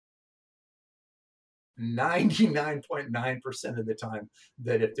99.9% of the time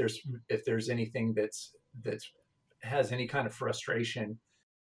that if there's anything that's has any kind of frustration,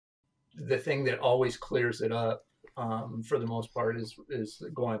 the thing that always clears it up, for the most part, is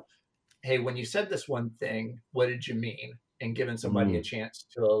going, hey, when you said this one thing, what did you mean? And giving somebody a Mm. chance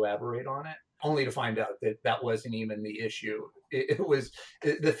to elaborate on it, only to find out that that wasn't even the issue. It was,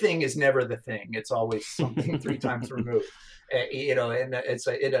 the thing is never the thing. It's always something three times removed. And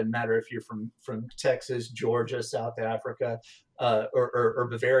it doesn't matter if you're from Texas, Georgia, South Africa, or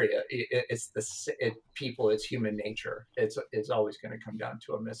Bavaria. People. It's human nature. It's always going to come down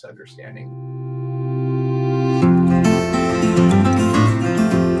to a misunderstanding.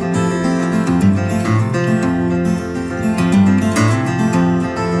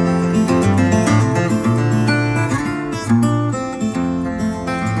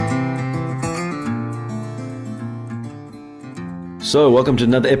 So, welcome to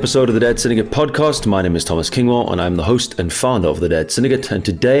another episode of the Dad Syndicate podcast. My name is Thomas Kingwell, and I'm the host and founder of the Dad Syndicate. And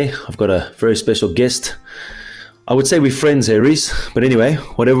today, I've got a very special guest. I would say we're friends here, Reese. But anyway,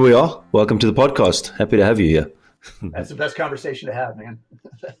 whatever we are, welcome to the podcast. Happy to have you here. That's the best conversation to have, man.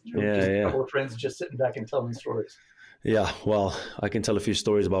 A couple of friends just sitting back and telling stories. Yeah, well, I can tell a few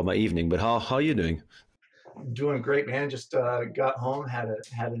stories about my evening, but how are you doing? Doing great, man. Just got home, had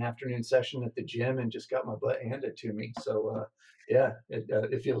an afternoon session at the gym, and just got my butt handed to me. So yeah,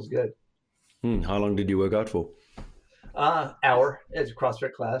 it feels good. How long did you work out for? Hour. It's a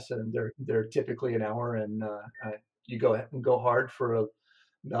CrossFit class, and they're typically an hour, and you go hard for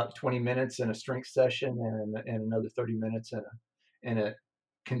about 20 minutes in a strength session, and another 30 minutes in a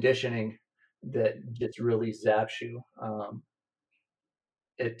conditioning that just really zaps you.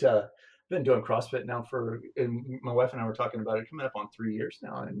 Been doing CrossFit now and my wife and I were talking about it, coming up on 3 years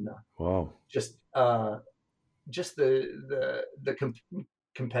now, and Wow. just the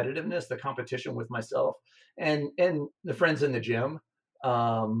competitiveness, the competition with myself and the friends in the gym.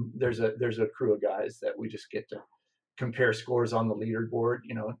 There's a crew of guys that we just get to compare scores on the leaderboard,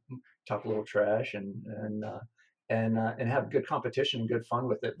 talk a little trash and have good competition and good fun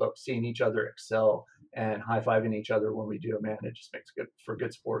with it, but seeing each other excel and high-fiving each other when we do, man, it just makes good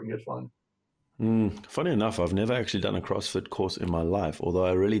sport and good fun. Funny enough, I've never actually done a CrossFit course in my life, although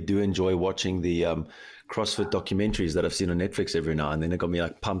I really do enjoy watching the CrossFit documentaries that I've seen on Netflix every now and then. It got me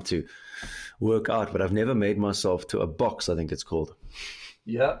like pumped to work out, but I've never made myself to a box, I think it's called.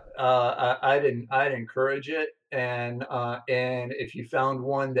 Yep. I'd encourage it. And if you found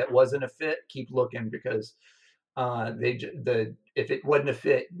one that wasn't a fit, keep looking, because if it wasn't a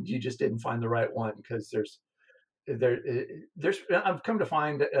fit, you just didn't find the right one, because there's I've come to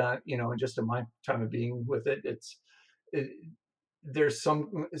find, just in my time of being with it, there's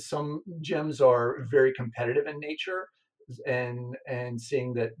some gyms are very competitive in nature, and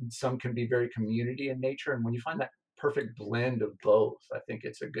seeing that some can be very community in nature. And when you find that perfect blend of both, I think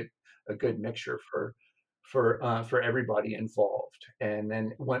it's a good mixture for everybody involved. And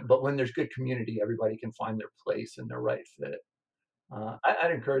then when there's good community, everybody can find their place and their right fit.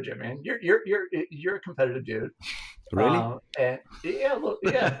 I'd encourage it, man. You're a competitive dude. Really? And yeah, look,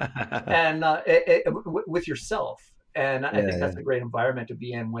 yeah, and with yourself. And I think Yeah. that's a great environment to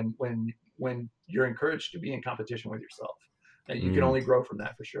be in, when you're encouraged to be in competition with yourself. And you can Mm, only grow from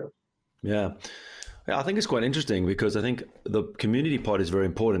that, for sure. yeah. Yeah, I think it's quite interesting because I think the community part is very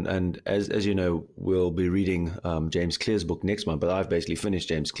important. And as you know, we'll be reading James Clear's book next month, but I've basically finished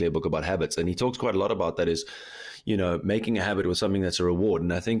James Clear's book about habits. And he talks quite a lot about that is, making a habit with something that's a reward.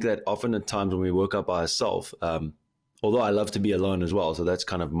 And I think that often at times when we work out by ourselves, although I love to be alone as well, so that's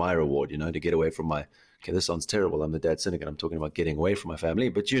kind of my reward, to get away from okay, this sounds terrible. I'm the dad cynic and I'm talking about getting away from my family,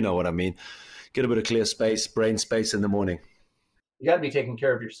 but you know what I mean. Get a bit of clear space, brain space in the morning. You got to be taking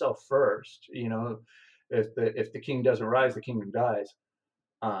care of yourself first. If the king doesn't rise, the kingdom dies.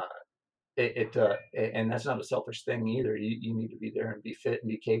 Uh, and that's not a selfish thing either. You need to be there and be fit and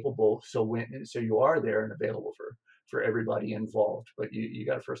be capable. So you are there and available for everybody involved. But you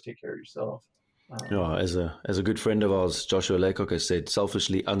got to first take care of yourself. Yeah, as a good friend of ours, Joshua Laycock, has said,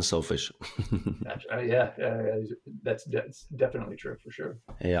 selfishly unselfish. Yeah, that's definitely true, for sure.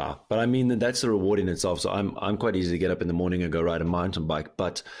 Yeah, but I mean that's the reward in itself. So I'm quite easy to get up in the morning and go ride a mountain bike,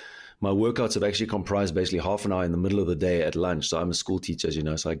 but my workouts have actually comprised basically half an hour in the middle of the day at lunch. So I'm a school teacher, as you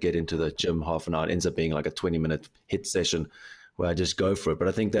know, so I get into the gym half an hour. It ends up being like a 20-minute hit session where I just go for it. But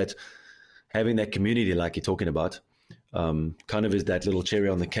I think that having that community, like you're talking about, kind of is that little cherry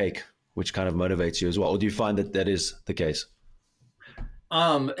on the cake, which kind of motivates you as well. Or do you find that that is the case?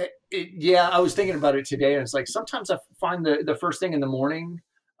 Yeah, I was thinking about it today, and it's like sometimes I find the first thing in the morning.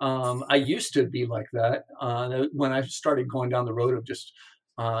 I used to be like that when I started going down the road of just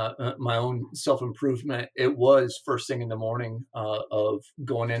my own self-improvement, it was first thing in the morning, of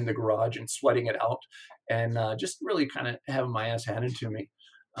going in the garage and sweating it out, and just really kind of having my ass handed to me.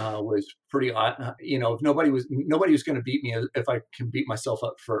 Was pretty odd. If nobody was going to beat me if I can beat myself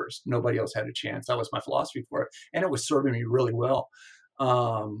up first. Nobody else had a chance. That was my philosophy for it, and it was serving me really well.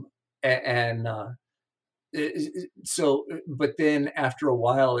 Um, and so, but then after a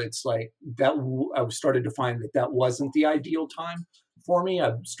while, it's like that. I started to find that that wasn't the ideal time for me.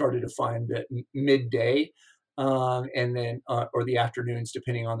 I started to find that midday, and then or the afternoons,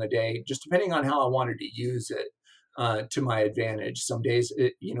 depending on the day, just depending on how I wanted to use it. To my advantage. Some days,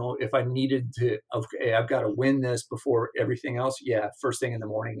 if I needed to, okay, I've got to win this before everything else. Yeah, first thing in the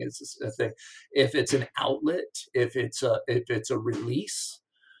morning is a thing. If it's an outlet, if it's a release,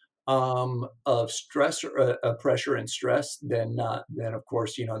 of stress or pressure and stress, then of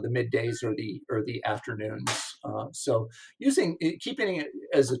course the middays or the afternoons. So keeping it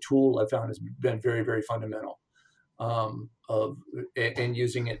as a tool, I found, has been very, very fundamental, of and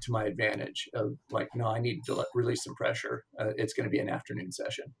using it to my advantage. Of like, no, I need to release some pressure. It's going to be an afternoon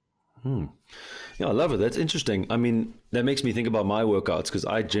session. Hmm. Yeah, I love it. That's interesting. I mean, that makes me think about my workouts because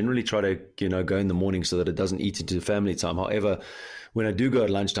I generally try to, go in the morning so that it doesn't eat into family time. However, when I do go at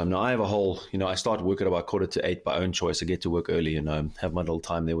lunchtime, now I have a whole, I start work at about 7:45 by own choice. I get to work early, have my little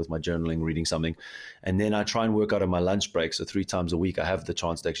time there with my journaling, reading something. And then I try and work out on my lunch break. So 3 times a week, I have the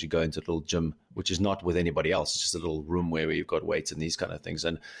chance to actually go into a little gym, which is not with anybody else. It's just a little room where you've got weights and these kind of things.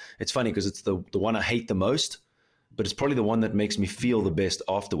 And it's funny because it's the one I hate the most, but it's probably the one that makes me feel the best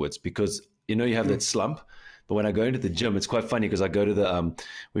afterwards because you have that slump. But when I go into the gym, it's quite funny because I go to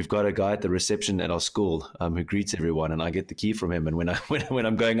we've got a guy at the reception at our school who greets everyone, and I get the key from him. And when when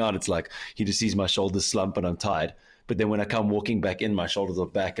I'm going out, it's like he just sees my shoulders slump and I'm tired. But then when I come walking back in, my shoulders are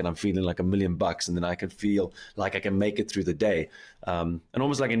back and I'm feeling like $1,000,000, and then I can feel like I can make it through the day, and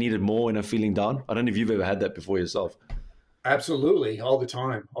almost like I needed more when I'm feeling down. I don't know if you've ever had that before yourself. Absolutely, all the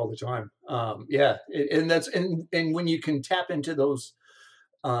time, all the time. Yeah, and when you can tap into those,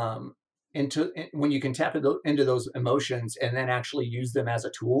 um, when you can tap into those emotions and then actually use them as a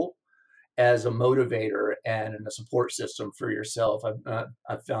tool, as a motivator and a support system for yourself.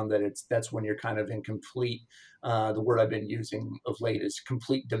 I've found that that's when you're kind of in complete. The word I've been using of late is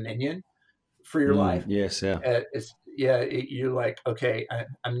complete dominion for your life. Yes, yeah. You're like, okay,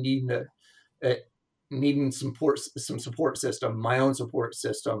 I'm needing uh, needing some support system, my own support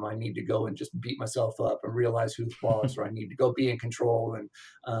system. I need to go and just beat myself up and realize who's boss, or I need to go be in control,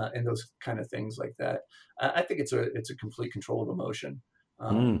 and those kind of things like that. I think it's a complete control of emotion.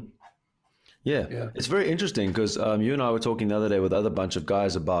 Um, Mm. Yeah, yeah. it's very interesting because you and I were talking the other day with other bunch of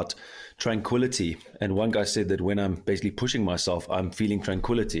guys about tranquility, and one guy said that when I'm basically pushing myself, I'm feeling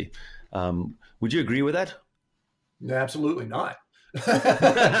tranquility. Would you agree with that? No, absolutely not.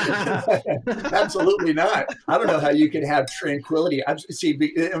 Absolutely not. I don't know how you can have tranquility. I see,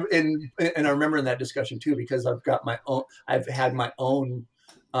 and I remember in that discussion too, because I've had my own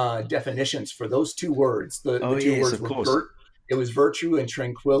definitions for those two words. The Oh two yes, words of were course. it was virtue and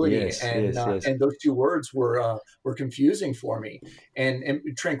tranquility, Yes, yes, yes. and those two words were confusing for me. And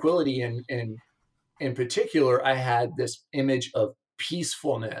tranquility, in particular, I had this image of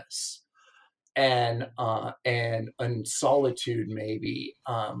peacefulness and solitude, maybe.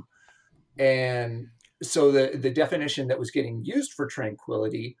 And so the definition that was getting used for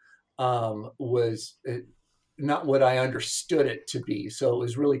tranquility, was not what I understood it to be. So it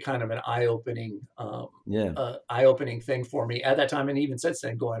was really kind of an Yeah. eye-opening thing for me at that time, and even since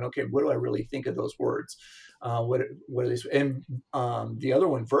then, going, okay, what do I really think of those words? What are these? And the other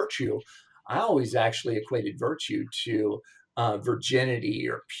one, virtue. I always actually equated virtue to virginity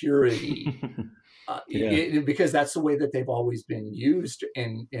or purity, Yeah. because that's the way that they've always been used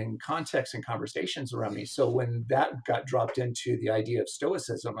in context and conversations around me. So when that got dropped into the idea of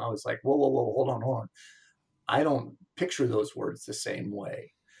stoicism, I was like, whoa, whoa, whoa, hold on, hold on. I don't picture those words the same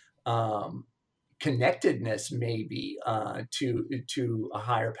way. Um, Connectedness, maybe, to a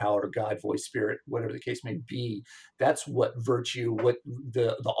higher power, God, voice, spirit, whatever the case may be. That's what virtue. What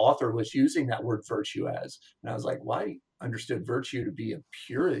the author was using that word virtue as, and I was like, well, I understood virtue to be a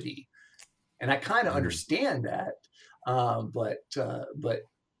purity, and I kind of Mm. understand that. But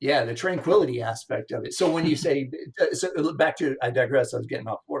yeah, the tranquility aspect of it. So when you say, so back to, I digress. I was getting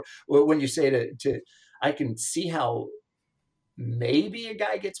off board. Well, when you say I can see how maybe a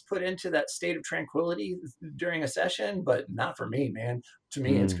guy gets put into that state of tranquility during a session, but not for me, man. To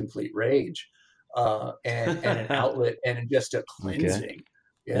me, it's Mm. complete rage, and an outlet and just a Okay. cleansing.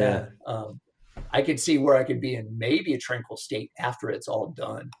 Yeah. Yeah. I could see where I could be in maybe a tranquil state after it's all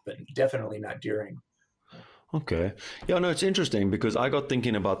done, but definitely not during. Okay. Yeah, no, it's interesting because I got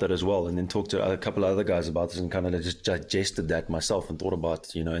thinking about that as well, and then talked to a couple of other guys about this and kind of just digested that myself and thought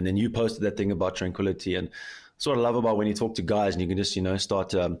about, and then you posted that thing about tranquility. And that's what I love about when you talk to guys and you can just,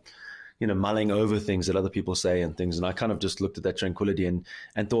 start, mulling over things that other people say and things. And I kind of just looked at that tranquility and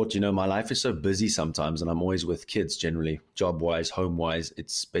thought, my life is so busy sometimes, and I'm always with kids generally, job wise, home wise.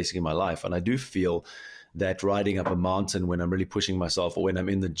 It's basically my life. And I do feel that riding up a mountain when I'm really pushing myself or when I'm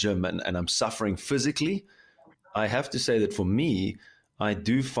in the gym and I'm suffering physically, I have to say that for me, I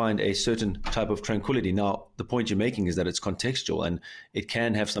do find a certain type of tranquility. Now, the point you're making is that it's contextual and it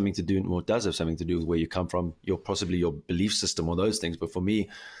can have something to do, or it does have something to do with where you come from, your possibly your belief system or those things. But for me,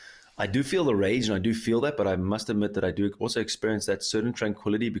 I do feel the rage and I do feel that, but I must admit that I do also experience that certain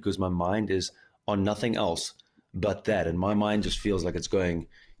tranquility because my mind is on nothing else but that. And my mind just feels like it's going,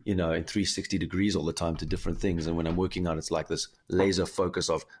 in 360 degrees all the time to different things. And when I'm working out, it's like this laser focus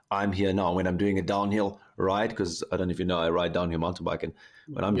of I'm here now. When I'm doing a downhill ride, because I don't know if you know, I ride downhill mountain bike. And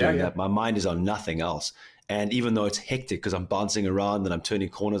when I'm Yeah, doing yeah. that, my mind is on nothing else. And even though it's hectic because I'm bouncing around and I'm turning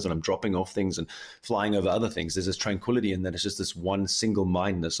corners and I'm dropping off things and flying over other things, there's this tranquility in that. It's just this one single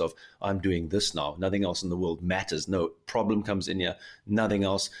mindedness of I'm doing this now. Nothing else in the world matters. No problem comes in here. Nothing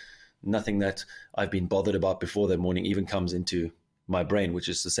else. Nothing that I've been bothered about before that morning even comes into my brain, which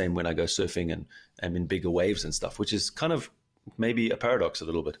is the same when I go surfing and I'm in bigger waves and stuff, which is kind of maybe a paradox a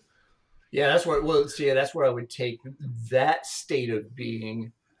little bit. Yeah, that's where, well, see, that's where I would take that state of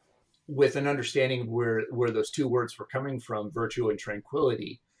being with an understanding of where those two words were coming from, virtue and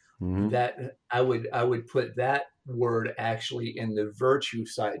tranquility. Mm-hmm. That I would put that word actually in the virtue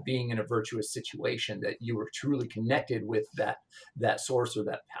side, being in a virtuous situation, that you were truly connected with that source or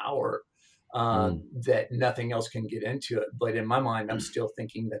that power, Mm. that nothing else can get into it. But in my mind, I'm still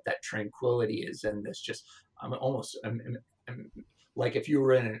thinking that tranquility is in this. Just I'm almost I'm like if you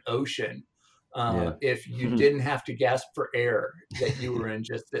were in an ocean. Yeah. If you didn't have to gasp for air, that you were in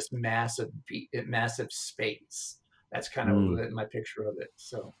just this massive space. That's kind of Mm. my picture of it.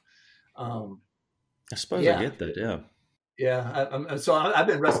 So, um, I suppose I yeah, get that. Yeah. yeah. I've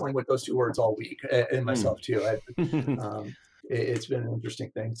been wrestling with those two words all week, and Mm. myself too. It's been an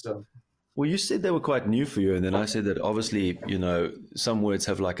interesting thing. So, Well, you said they were quite new for you, and then I said that obviously, some words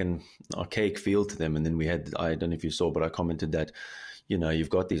have like an archaic feel to them. And then I don't know if you saw, but I commented that, you've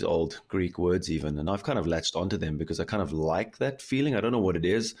got these old Greek words even, and I've kind of latched onto them because I kind of like that feeling. I don't know what it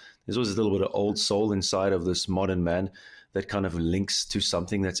is. There's always a little bit of old soul inside of this modern man that kind of links to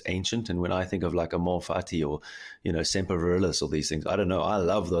something that's ancient. And when I think of like Amor Fati or, Semper Virilis or these things, I don't know. I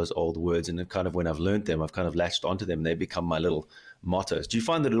love those old words, and it kind of when I've learned them, I've kind of latched onto them. They become my little mottos. Do you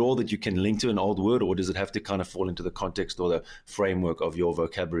find that at all that you can link to an old word, or does it have to kind of fall into the context or the framework of your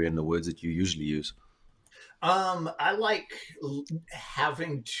vocabulary and the words that you usually use? I like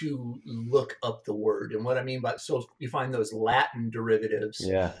having to look up the word, and what I mean by so you find those Latin derivatives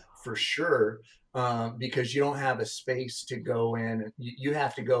Yeah. for sure, because you don't have a space to go in. You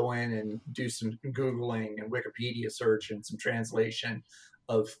have to go in and do some Googling and Wikipedia search and some translation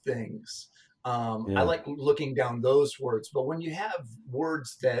of things. I Yeah. like looking down those words, but when you have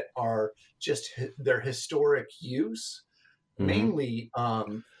words that are just their historic use, Mm-hmm. mainly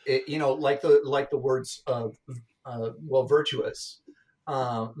like the words of well, virtuous,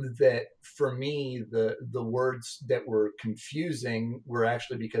 that for me the words that were confusing were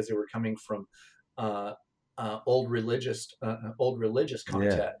actually because they were coming from uh, old religious Yeah.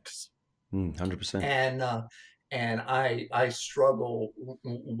 contexts. 100%. And I struggle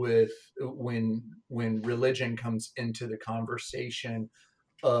with when religion comes into the conversation,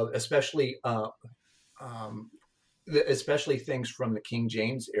 especially um, especially things from the King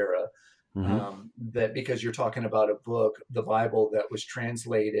James era, Mm-hmm. that because you're talking about a book, the Bible, that was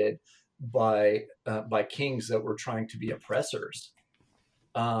translated by kings that were trying to be oppressors,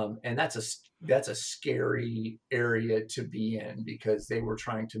 and that's a scary area to be in because they were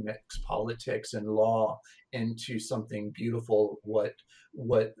trying to mix politics and law into something beautiful. What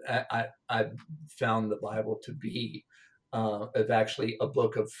I found the Bible to be, of actually a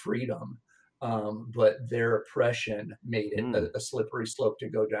book of freedom. But their oppression made it Mm. a slippery slope to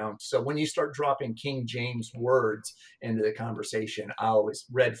go down. So when you start dropping King James words into the conversation, I always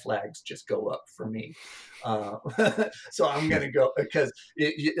red flags just go up for me. Uh, so I'm going to go because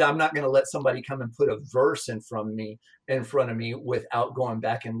I'm not going to let somebody come and put a verse in front of me without going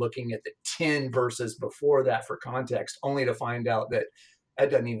back and looking at the 10 verses before that for context, only to find out that that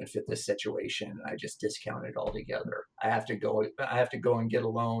doesn't even fit this situation. I just discount it altogether. I have to go and get a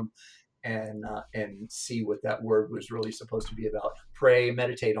loan and see what that word was really supposed to be about. Pray,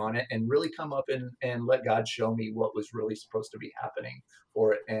 meditate on it, and really come up and let God show me what was really supposed to be happening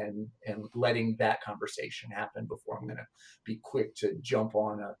for it, and letting that conversation happen before I'm going to be quick to jump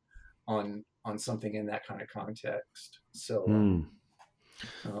on a on something in that kind of context. So Mm.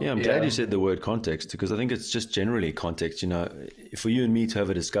 Yeah, I'm glad yeah. you said the word context because I think it's just generally context. You know, for you and me to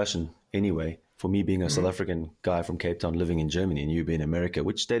have a discussion anyway, for me being a South Mhm. African guy from Cape Town living in Germany and you being in America,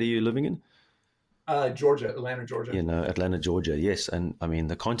 which state are you living in? Georgia, Atlanta, Georgia. You know, Atlanta, Georgia. Yes. And I mean,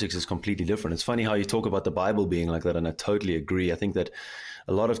 the context is completely different. It's funny how you talk about the Bible being like that. And I totally agree. I think that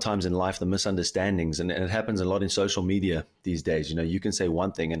a lot of times in life, the misunderstandings, and it happens a lot in social media these days, you know, you can say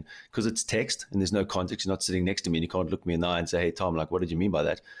one thing and because it's text and there's no context, you're not sitting next to me and you can't look me in the eye and say, hey, Tom, like, what did you mean by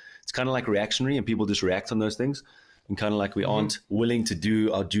that? It's kind of like reactionary and people just react on those things. And kind of like we Hmm. aren't willing to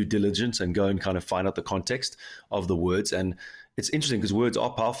do our due diligence and go and kind of find out the context of the words. And it's interesting because words are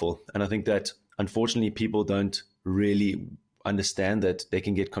powerful. And I think that unfortunately people don't really understand that they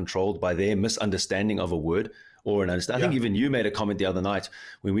can get controlled by their misunderstanding of a word or an understanding. I think Yeah. even you made a comment the other night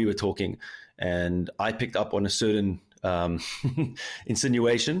when we were talking, and I picked up on a certain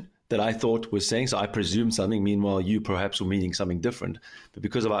insinuation that I thought was saying. So I presumed something. Meanwhile, you perhaps were meaning something different. But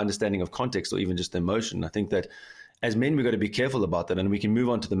because of our understanding of context or even just emotion, I think that as men, we've got to be careful about that. And we can move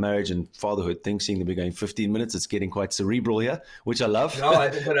on to the marriage and fatherhood thing, seeing that we're going 15 minutes. It's getting quite cerebral here, which I love. No,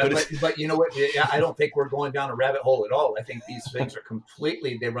 but But it's, you know what? Yeah, I don't think we're going down a rabbit hole at all. I think these things are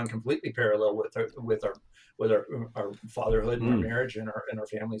they run completely parallel with our fatherhood and our mm, marriage and our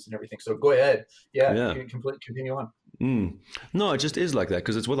families and everything. So go ahead. Yeah, yeah. continue on. Mm. No, it just is like that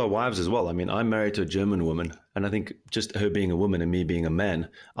because it's with our wives as well. I mean, I'm married to a German woman, and I think just her being a woman and me being a man,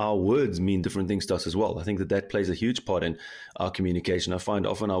 our words mean different things to us as well. I think that that plays a huge part in our communication. I find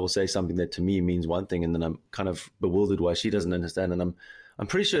often I will say something that to me means one thing, and then I'm kind of bewildered why she doesn't understand, and I'm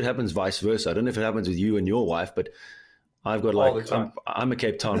pretty sure it happens vice versa. I don't know if it happens with you and your wife, but I've got All the like time. I'm a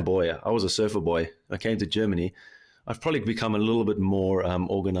Cape Town boy. I was a surfer boy. I came to Germany. I've probably become a little bit more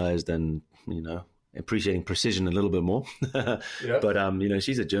organized and appreciating precision a little bit more. Yeah. But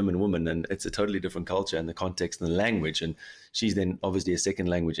she's a German woman, and it's a totally different culture and the context and the language. And she's then obviously a second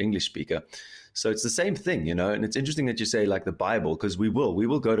language English speaker. So it's the same thing, you know. And it's interesting that you say like the Bible, because we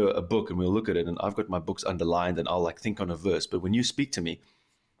will go to a book and we'll look at it, and I've got my books underlined, and I'll like think on a verse. But when you speak to me,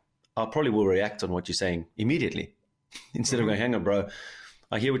 I probably will react on what you're saying immediately instead of Hmm. going, hang on, bro,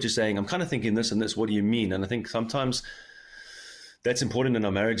 I hear what you're saying. I'm kind of thinking this and this. What do you mean? And I think sometimes that's important in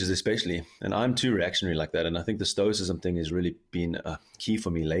our marriages, especially. And I'm too reactionary like that. And I think the stoicism thing has really been key for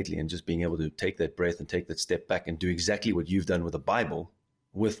me lately, and just being able to take that breath and take that step back and do exactly what you've done with the Bible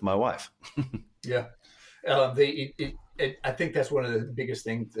with my wife. Yeah. I think that's one of the biggest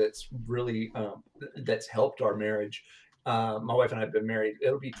things that's really that's helped our marriage. My wife and I have been married.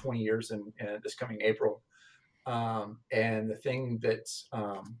 It'll be 20 years in this coming April. And the thing that's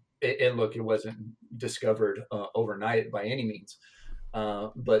and look, it wasn't discovered overnight by any means,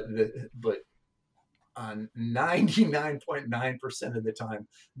 but on 99.9% of the time,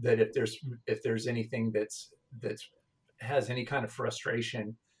 that if there's anything that's has any kind of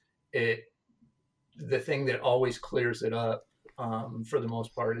frustration, it the thing that always clears it up, for the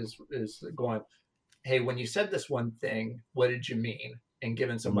most part, is going, hey, when you said this one thing, what did you mean? And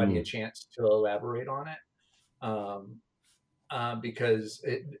giving somebody a Mm, chance to elaborate on it. Um, because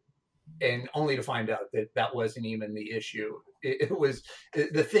and only to find out that that wasn't even the issue. It was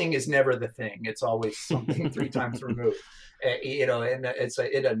the thing is never the thing. It's always something three times removed. And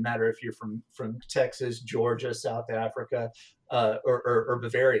it doesn't matter if you're from Texas, Georgia, South Africa, or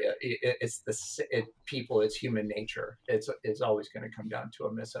Bavaria. People. It's human nature. It's always going to come down to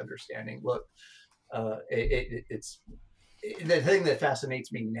a misunderstanding. Look, it's the thing that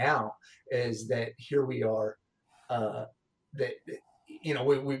fascinates me now is that here we are, that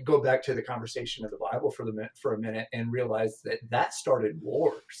we go back to the conversation of the Bible for a minute and realize that that started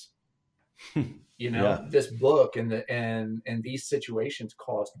wars. yeah. This book and these situations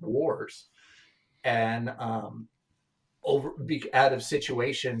caused wars, and out of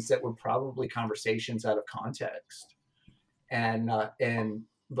situations that were probably conversations out of context, and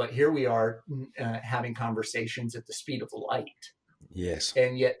but here we are, having conversations at the speed of light, Yes.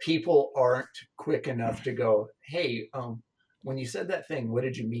 and yet people aren't quick enough to go, hey, when you said that thing, what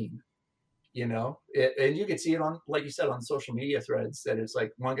did you mean? And you can see it on, like you said, on social media threads, that it's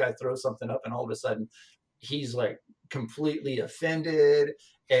like one guy throws something up and all of a sudden he's like completely offended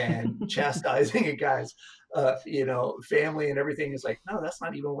and chastising a guy's family and everything. Is like, no, that's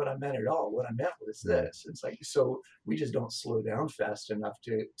not even what I meant at all. What I meant was Mm, this. It's like, so we just don't slow down fast enough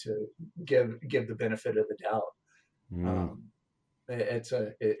to give the benefit of the doubt. mm. um,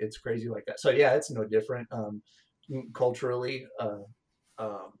 it's crazy like that. So yeah, it's no different culturally.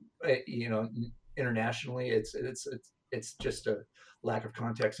 You know, internationally, it's just a lack of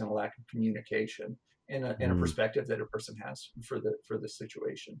context and a lack of communication and a Mm. perspective that a person has for the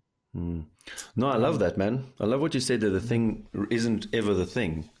situation. Mm. No, I love Um, that, man. I love what you said that the thing isn't ever the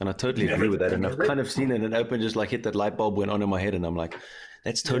thing. And I totally agree Never with the that. thing, And is I've it? kind of seen it and open just like hit that light bulb went on in my head. And I'm like,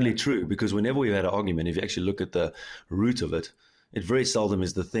 that's Yeah. totally true. Because whenever we've had an argument, if you actually look at the root of it, it very seldom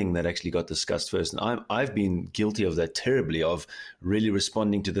is the thing that actually got discussed first. And I've been guilty of that terribly, of really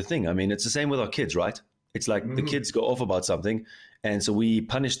responding to the thing. I mean, it's the same with our kids, right? It's like the Mhm. kids go off about something. And so we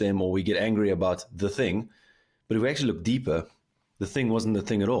punish them or we get angry about the thing. But if we actually look deeper, the thing wasn't the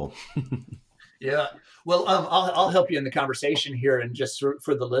thing at all. Yeah. Well, I'll help you in the conversation here, and just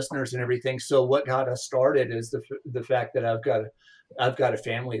for the listeners and everything. So, what got us started is the fact that I've got a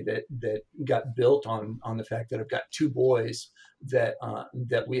family that got built on the fact that I've got two boys that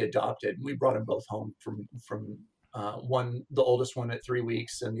we adopted. We brought them both home from one, the oldest one at 3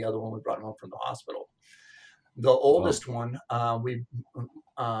 weeks, and the other one we brought home from the hospital. The Wow. oldest one, we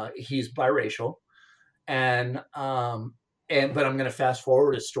he's biracial, and but I'm going to fast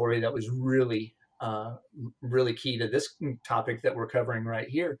forward a story that was uh, really key to this topic that we're covering right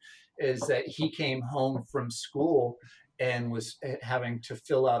here, is that he came home from school and was having to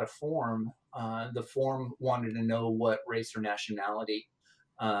fill out a form. The form wanted to know what race or nationality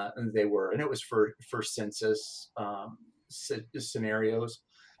they were, and it was for census scenarios,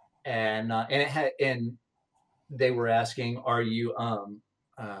 and it had, and they were asking, "Are you uh,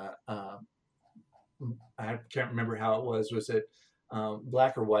 uh, I can't remember how it was. Was it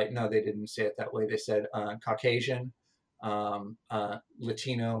black or white? No, they didn't say it that way. They said Caucasian,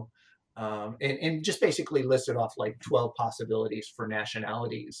 Latino, and just basically listed off like 12 possibilities for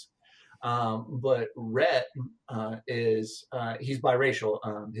nationalities. But Rhett he's biracial.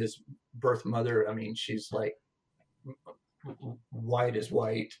 His birth mother, I mean, she's like white as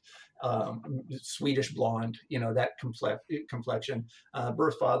white, Swedish blonde, you know, that complexion.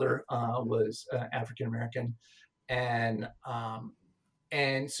 Birth father was African American, and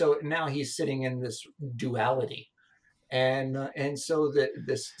so now he's sitting in this duality, and so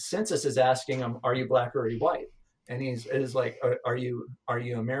this census is asking him, "Are you black or are you white?" And he's is like, are you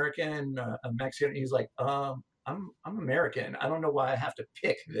American, Mexican?" He's like, I'm American. I don't know why I have to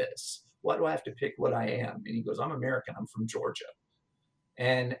pick this. Why do I have to pick what I am?" And he goes, "I'm American. I'm from Georgia."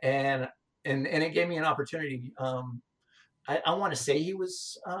 And and it gave me an opportunity. I want to say he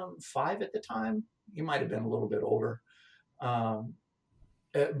was 5 at the time. He might have been a little bit older, um,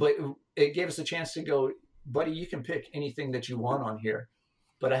 but it gave us a chance to go, "Buddy, you can pick anything that you want on here,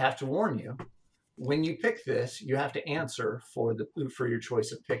 but I have to warn you, when you pick this, you have to answer for your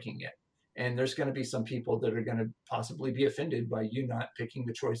choice of picking it. And there's going to be some people that are going to possibly be offended by you not picking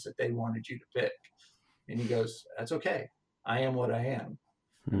the choice that they wanted you to pick." And he goes, "That's okay. I am what I am."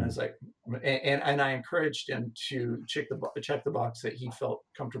 And I Mm. was like, and I encouraged him to check the box that he felt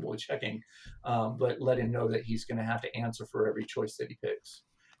comfortable checking, but let him know that he's going to have to answer for every choice that he picks.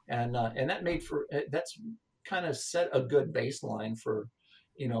 And that made for that's kind of set a good baseline for,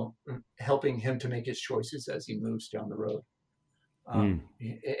 you know, helping him to make his choices as he moves down the road. Mm.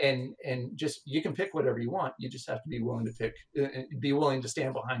 And just, you can pick whatever you want. You just have to be willing to be willing to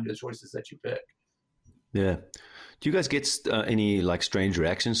stand behind the choices that you pick. Yeah. Do you guys get any like strange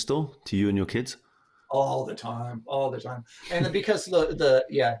reactions still to you and your kids? All the time, all the time. And then because the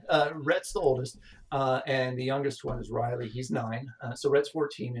yeah, Rhett's the oldest, and the youngest one is Riley. He's 9. So Rhett's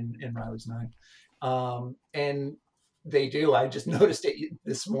 14 and Riley's 9. And they do. I just noticed it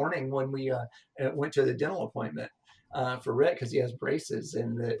this morning when we went to the dental appointment for Rhett, because he has braces,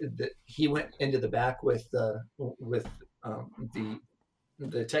 and he went into the back with the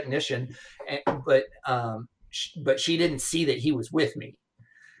technician, but she didn't see that he was with me.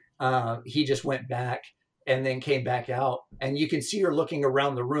 He just went back and then came back out, and you can see her looking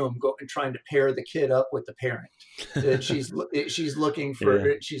around the room, and trying to pair the kid up with the parent. Yeah. She's looking for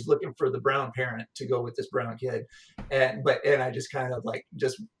the brown parent to go with this brown kid, and I just kind of like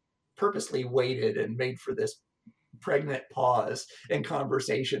just purposely waited and made for this pregnant pause in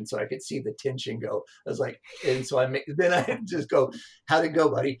conversation so I could see the tension go. I was like, and so then I just go, "How'd it go,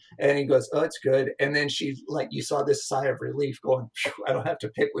 buddy?" And he goes, "Oh, it's good." And then she's like, you saw this sigh of relief going, "I don't have to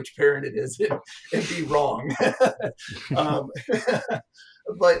pick which parent it is and be wrong." um,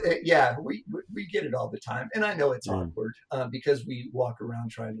 but yeah, we get it all the time, and I know it's Mm. awkward because we walk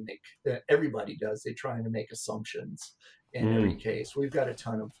around trying to make everybody does. They trying to make assumptions in every Mm. case. We've got a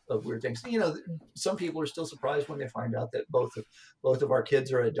ton of weird things. You know, some people are still surprised when they find out that both of our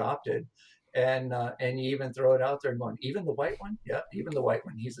kids are adopted, and you even throw it out there and going, even the white one, yeah, even the white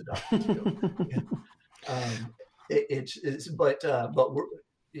one, he's adopted too. Yeah. Um, but we're,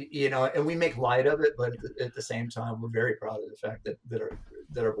 and we make light of it, but at the same time, we're very proud of the fact that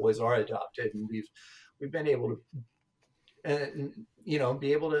our boys are adopted, and we've been able to,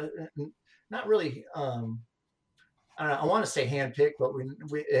 be able to not really. I want to say handpicked, but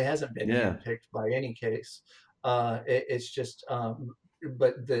it hasn't been Yeah, handpicked by any case. It's just,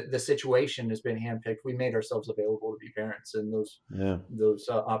 but the situation has been handpicked. We made ourselves available to be parents, and yeah. those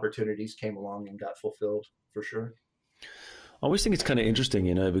opportunities came along and got fulfilled for sure. I always think it's kind of interesting,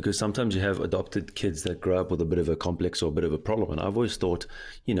 because sometimes you have adopted kids that grow up with a bit of a complex or a bit of a problem, and I've always thought,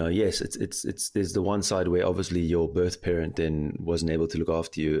 yes, it's there's the one side where obviously your birth parent then wasn't able to look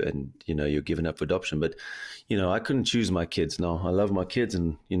after you, and you're given up for adoption, but I couldn't choose my kids. Now I love my kids,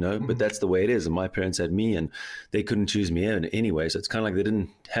 and but Mhm. that's the way it is. And my parents had me, and they couldn't choose me anyway. So it's kind of like they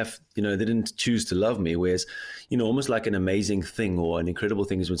didn't have, they didn't choose to love me. Whereas, almost like an amazing thing or an incredible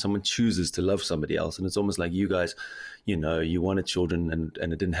thing is when someone chooses to love somebody else, and it's almost like you guys, you wanted children and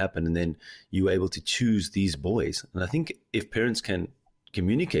it didn't happen, and then you were able to choose these boys. And I think if parents can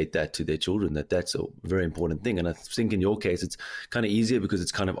communicate that to their children, that's a very important thing. And I think in your case it's kind of easier because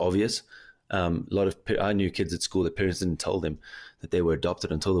it's kind of obvious. A lot of I knew kids at school that parents didn't tell them that they were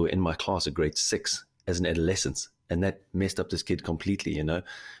adopted until they were in my class at grade 6 as an adolescent, and that messed up this kid completely. I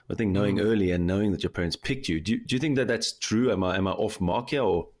think knowing Mhm. early and knowing that your parents picked you, do you think that that's true? Am I off mark here,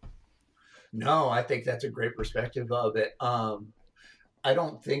 or No, I think that's a great perspective of it. I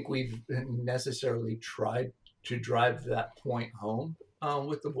don't think we've necessarily tried to drive that point home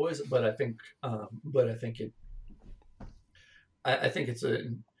with the boys, but I think I think it's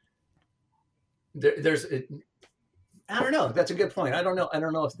there's I don't know. That's a good point. I don't know. I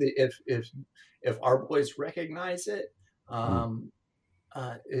don't know if our boys recognize it, mm,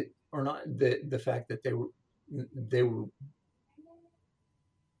 or not. The fact that they were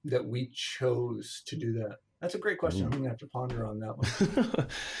that we chose to do that. That's a great question. I'm mm. gonna have to ponder on that one.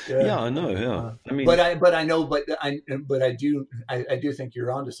 Yeah. Yeah, I know. Yeah, I mean, But I know, I do think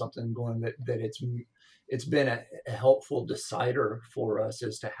you're onto something going that it's been a helpful decider for us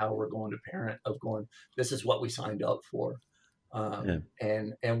as to how we're going to parent of going, this is what we signed up for. yeah,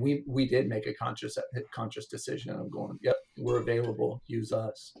 And we did make a conscious decision of going, yep, we're available, use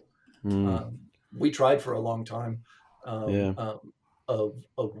us. mm, Um, we tried for a long time, um, yeah, um, of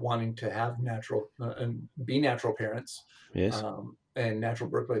wanting to have natural and be natural parents, yes, and natural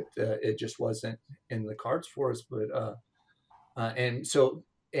birth, but it just wasn't in the cards for us. And so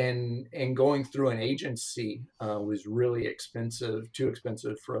and going through an agency was really expensive, too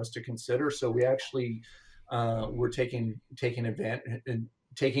expensive for us to consider. So we actually were taking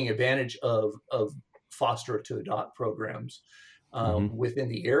advantage of foster to adopt programs mm-hmm, within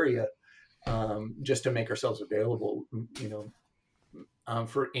the area, just to make ourselves available,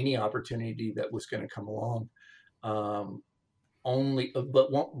 for any opportunity that was going to come along. Um,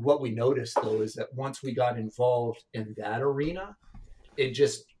 but what we noticed though is that once we got involved in that arena, it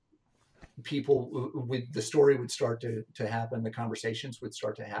just people with the story would start to happen, the conversations would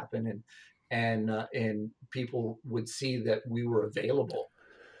start to happen, and people would see that we were available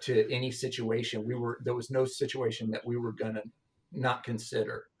to any situation. There was no situation that we were going to not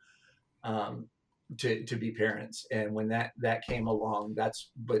consider, um, to be parents. And when that came along, that's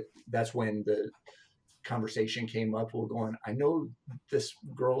when the conversation came up. We're going, I know this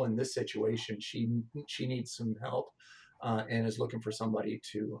girl in this situation, she needs some help, and is looking for somebody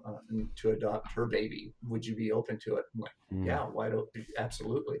to adopt her baby. Would you be open to it? I'm like, mm, yeah, why don't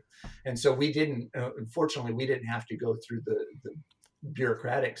absolutely. And so we didn't, unfortunately we didn't have to go through the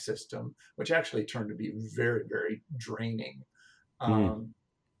bureaucratic system, which actually turned to be very, very draining, mm, um,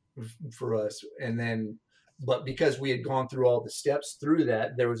 for us. And then, but because we had gone through all the steps through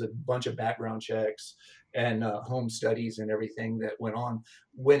that, there was a bunch of background checks and home studies and everything that went on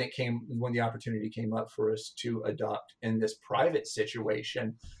when the opportunity came up for us to adopt in this private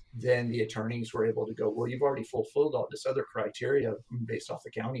situation. Then the attorneys were able to go, well, you've already fulfilled all this other criteria based off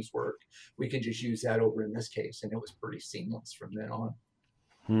the county's work. We can just use that over in this case. And it was pretty seamless from then on.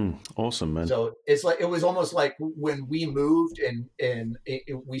 mm. Awesome, man. So it's like, it was almost like when we moved and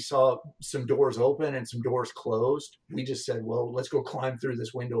we saw some doors open and some doors closed. We just said, well, let's go climb through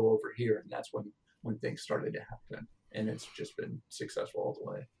this window over here, and that's when things started to happen, and it's just been successful all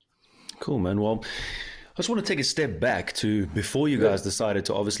the way. Cool, man. Well, I just want to take a step back to before you Good. guys decided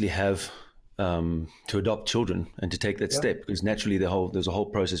to obviously have to adopt children and to take that Yeah. step, because naturally there's a whole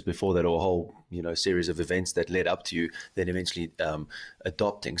process before that, or a whole series of events that led up to you then eventually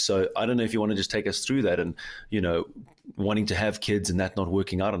adopting. So I don't know if you want to just take us through that, and wanting to have kids and that not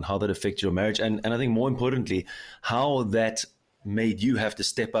working out, and how that affects your marriage, and I think more importantly how that made you have to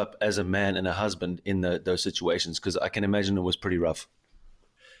step up as a man and a husband in those situations, because I can imagine it was pretty rough.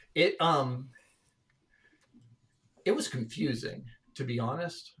 It it was confusing, to be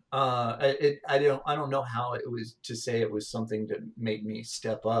honest. I don't know how it was to say it was something that made me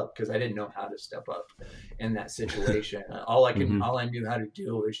step up, because I didn't know how to step up in that situation. Mm-hmm. All I knew how to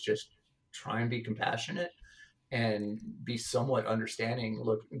do was just try and be compassionate and be somewhat understanding.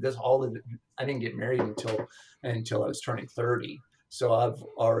 Look, this all of it, I didn't get married until I was turning 30. So I've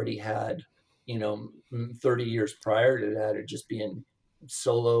already had, 30 years prior to that of just being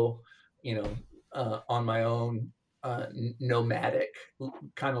solo, you know, on my own, nomadic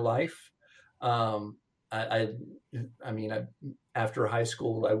kind of life. Um, I, I mean, after high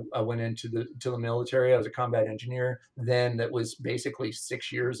school, I went into the military. I was a combat engineer. Then that was basically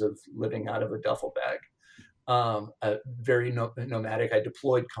 6 years of living out of a duffel bag, very nomadic. I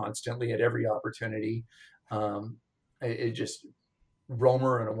deployed constantly at every opportunity. It just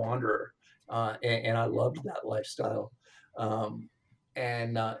roamer and a wanderer, and I loved that lifestyle. Um,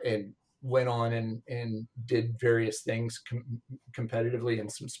 and went on and did various things competitively in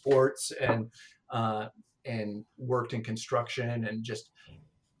some sports, uh, and worked in construction, and just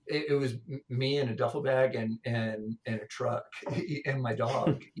it was me in a duffel bag and a truck and my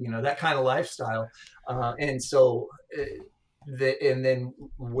dog, that kind of lifestyle. And so and then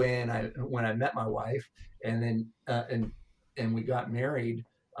when I met my wife, and then and we got married,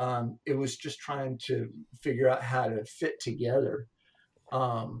 it was just trying to figure out how to fit together.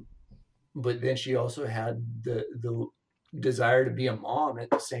 Um, but then she also had the desire to be a mom at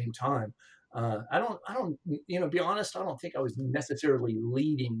the same time. I don't, be honest, I don't think I was necessarily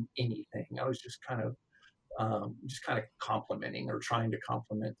leading anything. I was just kind of complimenting, or trying to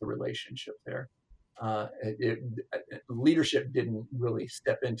complement the relationship there. Leadership didn't really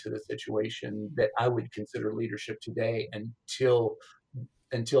step into the situation that I would consider leadership today until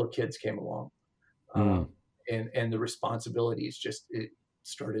kids came along. Mm. And the responsibilities just it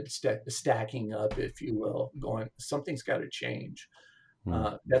started stacking up, if you will, going, something's got to change.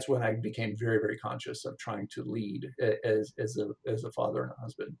 Mm. That's when I became very, very conscious of trying to lead as a father and a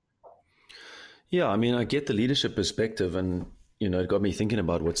husband. Yeah, I mean, I get the leadership perspective, and it got me thinking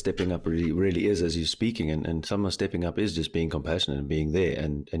about what stepping up really is as you're speaking, and some of stepping up is just being compassionate and being there,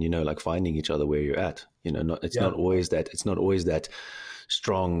 and like finding each other where you're at. It's Yeah, not always that. It's not always that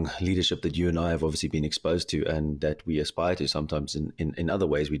strong leadership that you and I have obviously been exposed to, and that we aspire to. Sometimes in other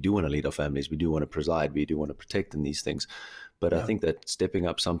ways, we do want to lead our families, we do want to preside, we do want to protect in these things. But I yeah, think that stepping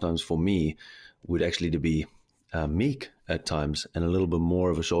up sometimes for me would actually to be meek at times, and a little bit more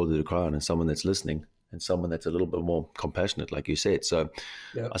of a shoulder to cry on, and someone that's listening, and someone that's a little bit more compassionate, like you said. So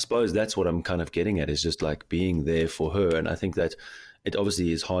yeah, I suppose that's what I'm kind of getting at, is just like being there for her. And I think that it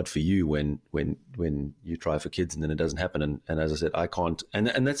obviously is hard for you when you try for kids and then it doesn't happen. And as I said, I can't.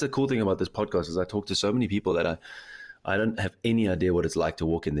 And that's the cool thing about this podcast, is I talk to so many people that I don't have any idea what it's like to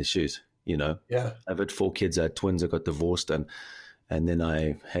walk in their shoes. yeah, I've had 4 kids. I had twins. I got divorced, and then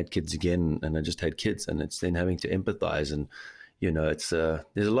I had kids again, and I just had kids, and it's then having to empathize. And it's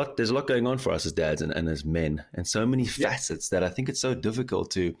there's a lot going on for us as dads and as men, and so many yeah. facets that I think it's so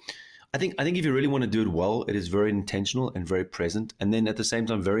difficult to. I think if you really want to do it well, it is very intentional and very present, and then at the same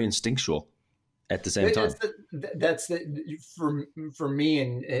time very instinctual at the same time. That's the for me,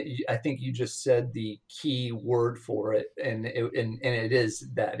 and I think you just said the key word for it, and it is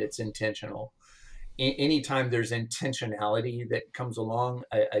that it's intentional. Anytime there's intentionality that comes along,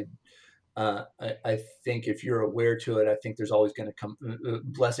 I think if you're aware to it, I think there's always going to come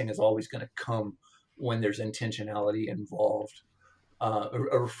blessing is always going to come when there's intentionality involved.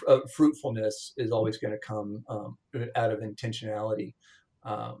 Fruitfulness is always going to come out of intentionality.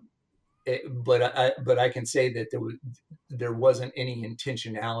 Um, but I can say that there wasn't any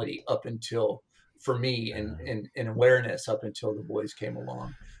intentionality up until, for me, and awareness up until the boys came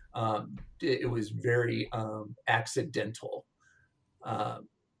along. It was very accidental. Um,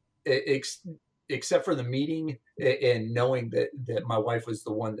 ex- Except for the meeting and knowing that my wife was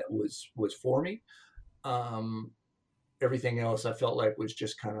the one that was for me. Um, Everything else I felt like was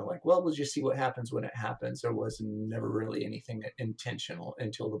just kind of like, well, we'll just see what happens when it happens. There was never really anything intentional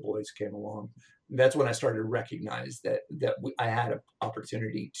until the boys came along. That's when I started to recognize that I had an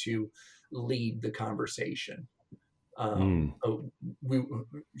opportunity to lead the conversation. Mm. We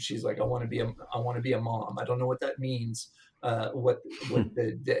she's like, I want to be a mom. I don't know what that means, what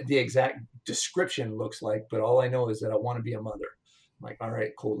the exact description looks like, but all I know is that I want to be a mother. I'm like, all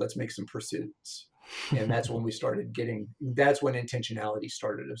right, cool, let's make some pursuits. And that's when we started getting, that's when intentionality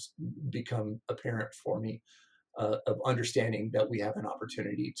started to become apparent for me, of understanding that we have an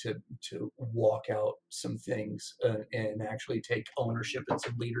opportunity to walk out some things, and actually take ownership and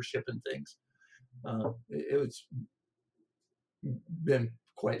some leadership in things. It was been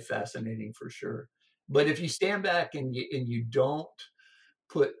quite fascinating for sure. But if you stand back and you don't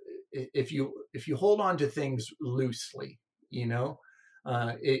put, if you hold on to things loosely, you know,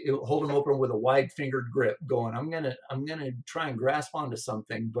 hold them open with a wide fingered grip, going, I'm gonna try and grasp onto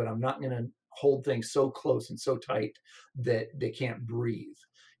something, but I'm not gonna hold things so close and so tight that they can't breathe.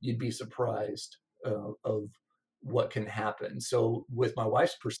 You'd be surprised, of what can happen. So with my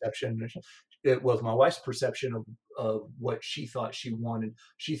wife's perception, it was my wife's perception of what she thought she wanted.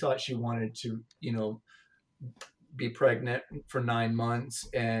 She thought she wanted to, be pregnant for 9 months,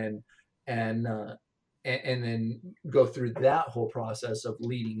 and and then go through that whole process of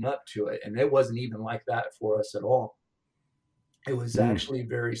leading up to it. And it wasn't even like that for us at all. It was Mm. actually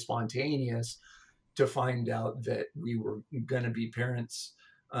very spontaneous to find out that we were going to be parents,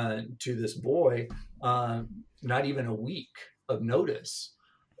 to this boy, uh, not even a week of notice.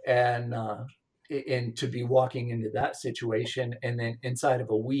 And and to be walking into that situation, and then inside of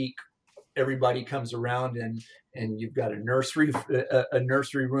a week everybody comes around, and you've got a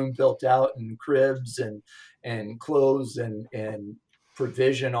nursery room built out, and cribs, and clothes, and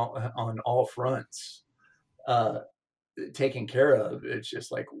provision on all fronts, uh, taken care of. It's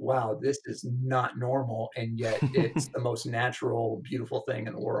just like, wow, this is not normal, and yet it's the most natural, beautiful thing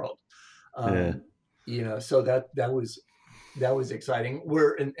in the world. Yeah. um, so that was exciting.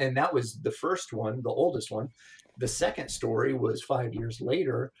 And that was the first one, the oldest one. The second story was 5 years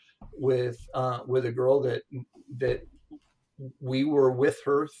later, with a girl that we were with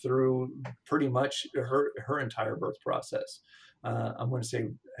her through pretty much her entire birth process. I'm going to say,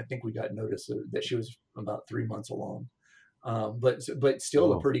 I think we got notice that she was about 3 months along, but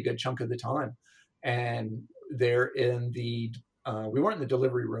still a Oh. pretty good chunk of the time. And they're in the we weren't in the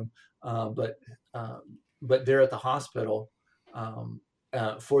delivery room, uh, but um, but they're at the hospital, um,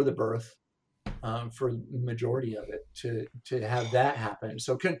 for the birth, for the majority of it, to have that happen.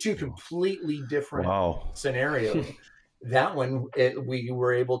 So two completely different Wow. scenarios. That one, we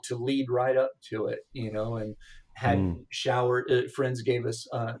were able to lead right up to it, and had Mm. friends gave us,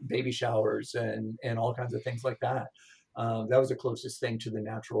 baby showers, and all kinds of things like that. That was the closest thing to the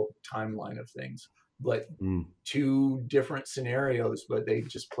natural timeline of things. But Mm. two different scenarios, but they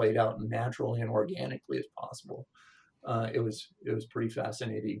just played out naturally and organically as possible. It was pretty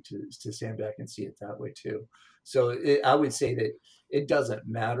fascinating to stand back and see it that way too. So I would say that it doesn't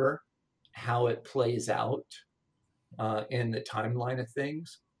matter how it plays out, in the timeline of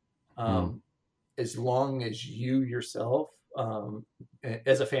things, Mm. um, as long as you yourself,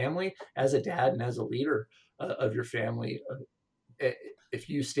 as a family, as a dad, and as a leader, of your family, if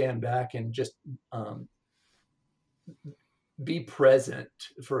you stand back and just, um, be present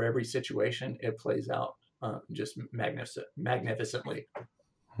for every situation, it plays out, just magnificently.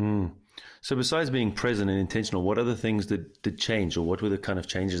 Mm. So besides being present and intentional, what other things did change, or what were the kind of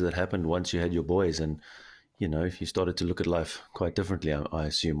changes that happened once you had your boys, and if you started to look at life quite differently, I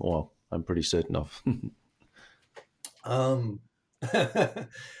assume, or I'm pretty certain of. Um,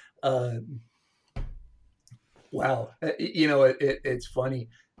 uh, wow, it's funny.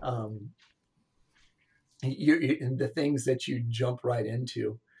 Um, the things that you jump right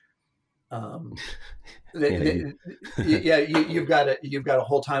into. Um, Yeah, you. yeah, you've got a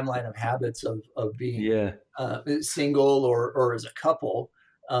whole timeline of habits of being, Yeah. single, or as a couple.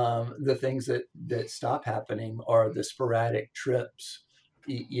 The things that stop happening are the sporadic trips.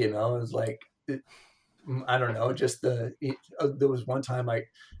 It's like, I don't know, just there was one time,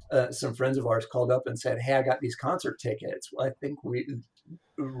 some friends of ours called up and said, "Hey, I got these concert tickets." Well, I think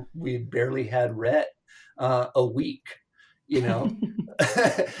we barely had Rhett, a week, you know,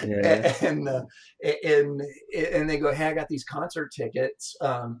 Yeah. and and they go, "Hey, I got these concert tickets.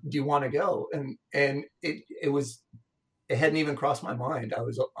 Do you want to go?" And it hadn't even crossed my mind. I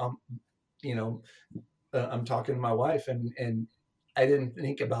was, you know, I'm talking to my wife, and I didn't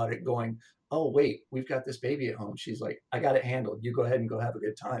think about it, going, "Oh, wait, we've got this baby at home." She's like, "I got it handled. You go ahead and go have a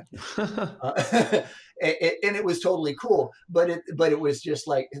good time." Uh, and it was totally cool, but it was just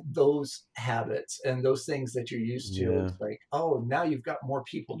like those habits and those things that you're used to. Yeah. It's like, oh, now you've got more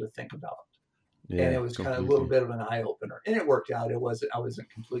people to think about. And Yeah, it was kind of a little completely. bit of an eye opener, and it worked out. I wasn't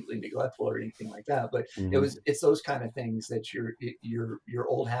completely neglectful or anything like that, but Hmm. it's those kind of things that your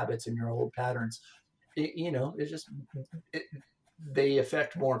old habits and your old patterns, it's just, it, they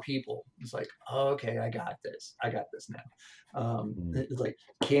affect more people. It's like, oh, okay, I got this now. Mm. It's like,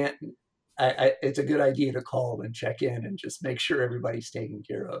 can't, it's a good idea to call and check in and just make sure everybody's taken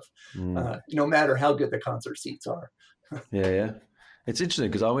care of, Mm. no matter how good the concert seats are. Yeah, yeah. It's interesting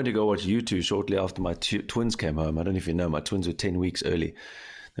because I went to go watch U2 shortly after my twins came home. I don't know if you know, my twins were 10 weeks early.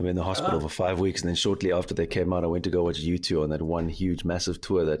 They were in the hospital Uh, for 5 weeks. And then shortly after they came out, I went to go watch U2 on that one huge, massive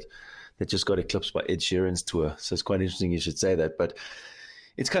tour that just got eclipsed by Ed Sheeran's tour. So it's quite interesting you should say that. But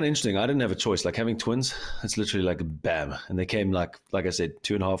it's kind of interesting. I didn't have a choice. Like having twins, it's literally like bam. And they came like I said,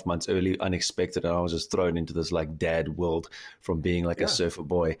 2.5 months early, unexpected. And I was just thrown into this like dad world from being like a yeah. surfer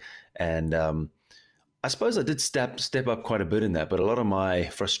boy. And I suppose I did step up quite a bit in that, but a lot of my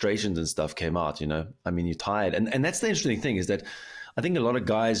frustrations and stuff came out. I mean, you're tired, and that's the interesting thing is that I think a lot of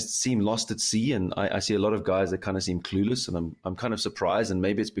guys seem lost at sea, and I see a lot of guys that kind of seem clueless, and I'm kind of surprised, and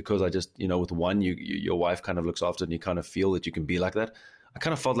maybe it's because I just with one your wife kind of looks after, it and you kind of feel that you can be like that. I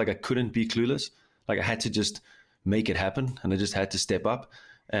kind of felt like I couldn't be clueless, like I had to just make it happen, and I just had to step up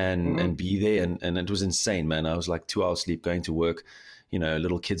Hmm. and be there, and it was insane, man. I was like 2 hours sleep going to work,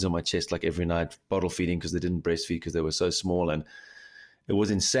 little kids on my chest like every night, bottle feeding because they didn't breastfeed because they were so small, and it was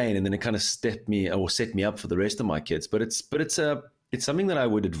insane. And then it kind of stepped me or set me up for the rest of my kids. But it's something that I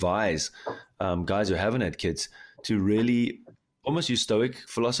would advise guys who haven't had kids to really almost use stoic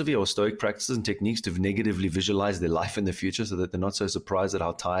philosophy or stoic practices and techniques to negatively visualize their life in the future so that they're not so surprised at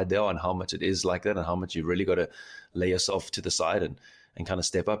how tired they are and how much it is like that and how much you really got to lay yourself to the side and kind of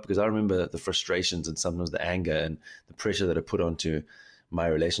step up. Because I remember the frustrations and sometimes the anger and the pressure that I put onto my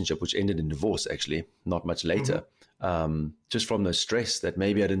relationship, which ended in divorce actually, not much Hmm. later, just from the stress that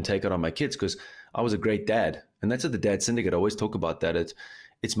maybe I didn't take out on my kids because I was a great dad. And that's at the Dad Syndicate. I always talk about that.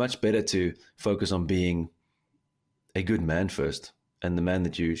 It's much better to focus on being a good man first and the man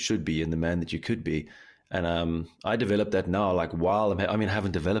that you should be and the man that you could be. And I developed that now, like while I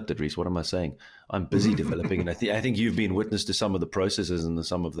haven't developed it, Reese. What am I saying? I'm busy developing, and I think you've been witness to some of the processes and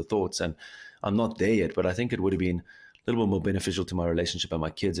some of the thoughts, and I'm not there yet. But I think it would have been a little bit more beneficial to my relationship and my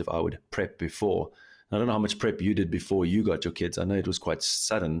kids if I would prep before. I don't know how much prep you did before you got your kids. I know it was quite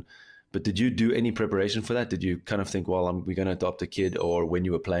sudden, but did you do any preparation for that? Did you kind of think, well, we're going to adopt a kid, or when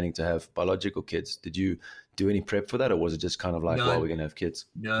you were planning to have biological kids, did you do any prep for that, or was it just kind of like, well, we're None. going to have kids?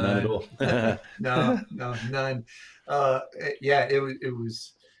 None at None. all. No, no, none. Yeah, it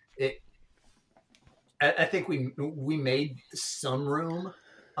was. It. I think we made some room,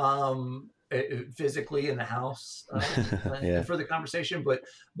 physically in the house, Yeah, for the conversation, but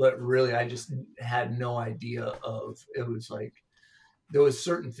really, I just had no idea of. It was like there was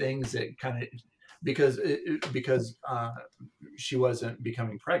certain things that kind of, because she wasn't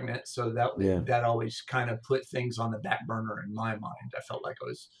becoming pregnant, so yeah, that always kind of put things on the back burner in my mind. I felt like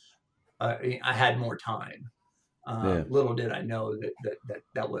I had more time. yeah. Little did I know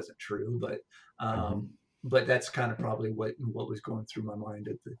that wasn't true, Hmm. um, but that's kind of probably what was going through my mind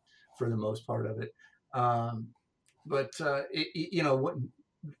for the most part of it. Um, but what,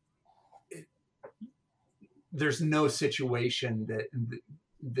 it, there's no situation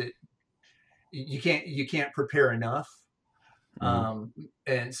that you can't prepare enough. Hmm. um,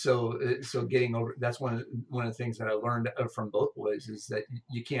 and so getting over, that's one of the things that I learned from both boys, is that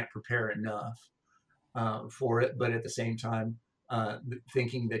you can't prepare enough for it, but at the same time,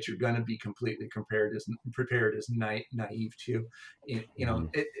 thinking that you're going to be completely prepared is naive too. Hmm.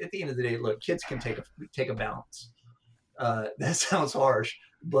 At the end of the day, look, kids can take a bounce. That sounds harsh,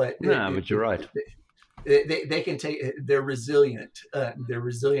 but Nah, but you're right. they can take. They're resilient. They're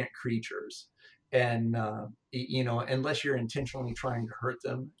resilient creatures, and unless you're intentionally trying to hurt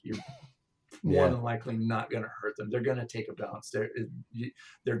them, you're more Yeah. than likely not going to hurt them. They're going to take a bounce.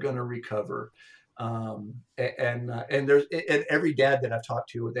 They're going to recover. And every dad that I've talked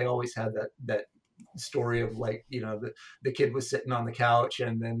to, they always have that story of, like, the kid was sitting on the couch,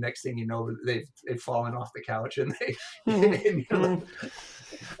 and then next thing you know, they've fallen off the couch, and they and you're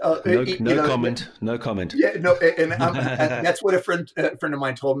like, No, no comment. No comment. yeah, no, and that's what a friend of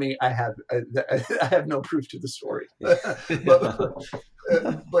mine told me. I have no proof to the story,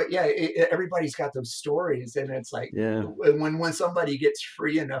 but yeah, everybody's got those stories, and it's like Yeah. when somebody gets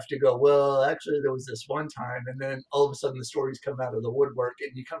free enough to go, well, actually, there was this one time, and then all of a sudden the stories come out of the woodwork,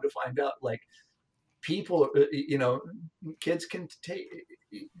 and you come to find out, like, people, kids can take.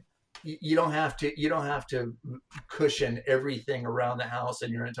 You don't have to cushion everything around the house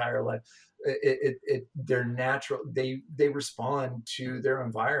in your entire life. They're natural. They respond to their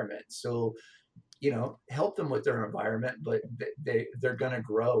environment. So help them with their environment, but they're going to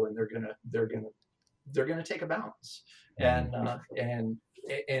grow, and they're going to take a bounce. Mm.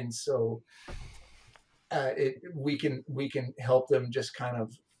 And so we can help them just kind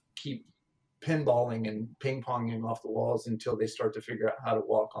of keep pinballing and ping ponging off the walls until they start to figure out how to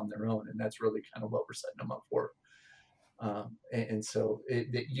walk on their own, and that's really kind of what we're setting them up for. And so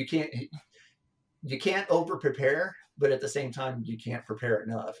you can't over prepare, but at the same time you can't prepare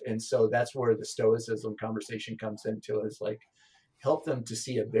enough. And so that's where the stoicism conversation comes into, is like, help them to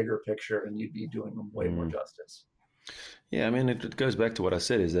see a bigger picture, and you'd be doing them way more Mm. justice. Yeah, I mean, it goes back to what I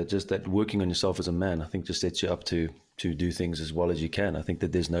said, is that just that working on yourself as a man, I think, just sets you up to do things as well as you can. I think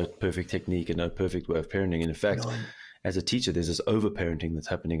that there's no perfect technique and no perfect way of parenting. And in fact, None. as a teacher, there's this over parenting that's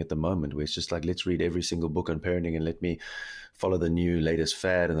happening at the moment, where it's just like, let's read every single book on parenting and let me follow the new latest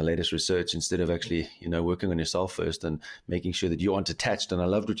fad and the latest research, instead of actually, working on yourself first and making sure that you aren't attached. And I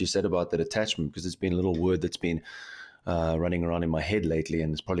loved what you said about that attachment, because it's been a little word that's been running around in my head lately,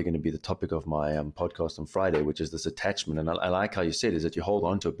 and it's probably going to be the topic of my podcast on Friday, which is this attachment. And I like how you said, is that you hold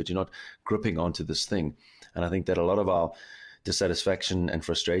on to it, but you're not gripping onto this thing. And I think that a lot of our dissatisfaction and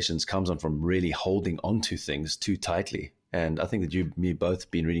frustrations comes on from really holding on to things too tightly. And I think that you, me, both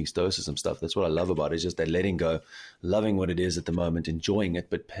been reading Stoicism stuff. That's what I love about it, is just that letting go, loving what it is at the moment, enjoying it,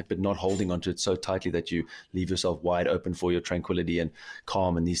 but not holding onto it so tightly that you leave yourself wide open for your tranquility and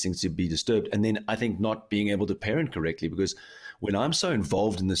calm and these things to be disturbed. And then I think not being able to parent correctly, because when I'm so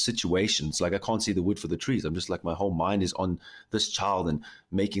involved in the situations, like I can't see the wood for the trees. I'm just like, my whole mind is on this child and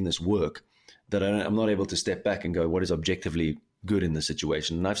making this work, that I'm not able to step back and go, what is objectively good in the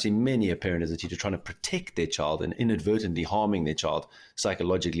situation. And I've seen many a parent as a teacher trying to protect their child and inadvertently harming their child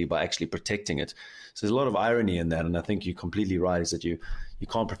psychologically by actually protecting it. So there's a lot of irony in that. And I think you're completely right, is that you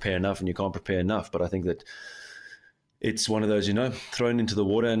can't prepare enough and you can't prepare enough. But I think that it's one of those, thrown into the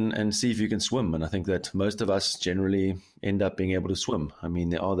water and see if you can swim. And I think that most of us generally end up being able to swim. I mean,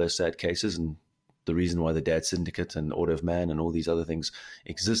 there are those sad cases, and the reason why the Dad Syndicate and Order of Man and all these other things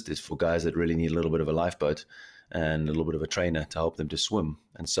exist is for guys that really need a little bit of a lifeboat and a little bit of a trainer to help them to swim.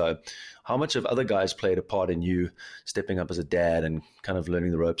 And so, how much have other guys played a part in you stepping up as a dad and kind of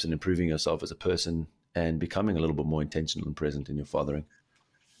learning the ropes and improving yourself as a person and becoming a little bit more intentional and present in your fathering?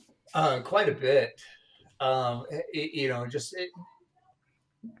 Quite a bit.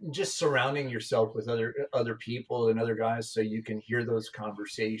 Just surrounding yourself with other people and other guys, so you can hear those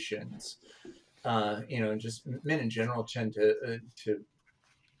conversations. Just men in general tend to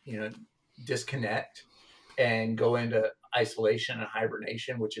you know disconnect and go into isolation and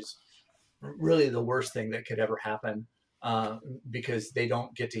hibernation, which is really the worst thing that could ever happen, uh, because they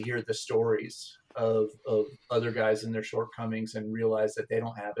don't get to hear the stories of other guys and their shortcomings, and realize that they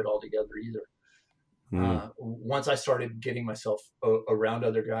don't have it all together either. Mm. Once I started getting myself around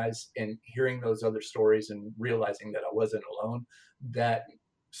other guys and hearing those other stories and realizing that I wasn't alone, that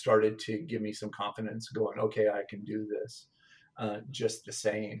started to give me some confidence, going, okay, I can do this. Just the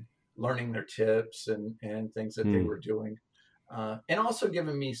same, learning their tips and things that they Mm. were doing, and also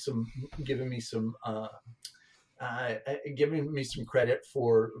giving me some giving me some credit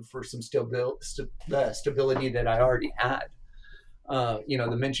for some stability that I already had.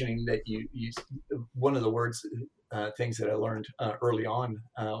 The mentioning that you one of the words, things that I learned early on,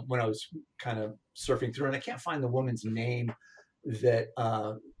 when I was kind of surfing through, and I can't find the woman's name that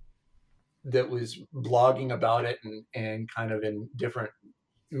that was blogging about it, and kind of in different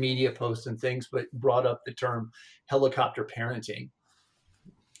media posts and things, but brought up the term helicopter parenting,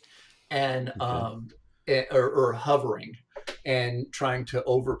 and Okay. or hovering, and trying to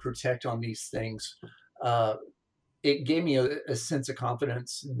overprotect on these things. Uh, it gave me a sense of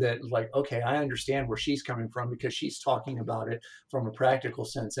confidence that, like, okay, I understand where she's coming from, because she's talking about it from a practical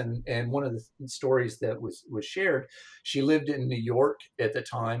sense. And one of the stories that was shared, she lived in New York at the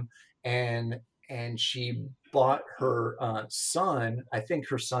time, and she bought her son. I think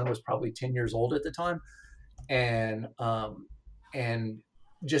her son was probably 10 years old at the time, and and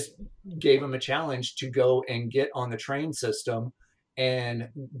just gave him a challenge to go and get on the train system and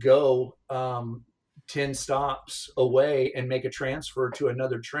go 10 stops away and make a transfer to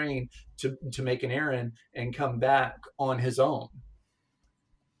another train to make an errand and come back on his own.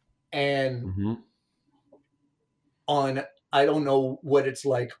 And Mm-hmm. on I don't know what it's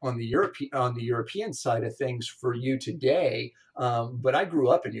like on the European side of things for you today, but I grew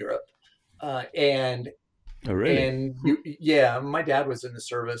up in Europe, and Oh, really? yeah, my dad was in the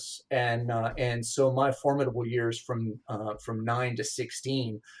service, and so my formidable years from 9 to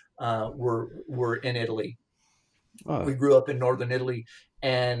 16 were in Italy. Oh, We grew up in northern Italy,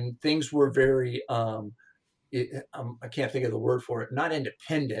 and things were very I can't think of the word for it, not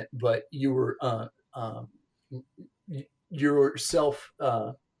independent, but you were um,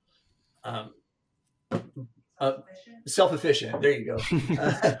 uh, self-efficient. There you go.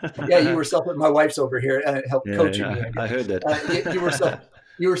 Yeah, you were self. My wife's over here, help Yeah, coaching yeah, me, I I guess. heard that.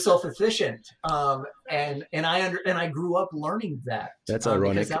 You were self-efficient, and I grew up learning that, That's because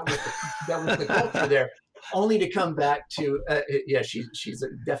ironic. that was the culture there. Only to come back to, yeah, she's a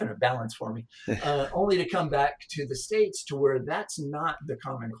definite balance for me. Only to come back to the States, to where that's not the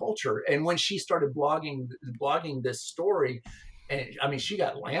common culture. And when she started blogging this story, and I mean, she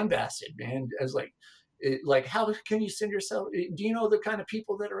got lambasted, man. I was like, how can you send yourself? Do you know the kind of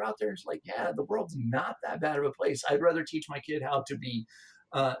people that are out there? It's like, yeah, the world's not that bad of a place. I'd rather teach my kid how to be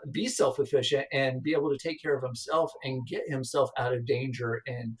self-efficient and be able to take care of himself and get himself out of danger,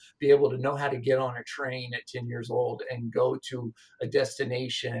 and be able to know how to get on a train at 10 years old and go to a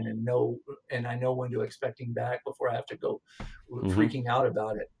destination, and I know when to expect him back before I have to go Hmm. freaking out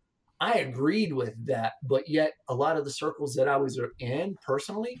about it. I agreed with that, but yet a lot of the circles that I was in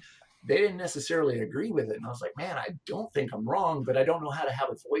personally, they didn't necessarily agree with it. And I was like, man, I don't think I'm wrong, but I don't know how to have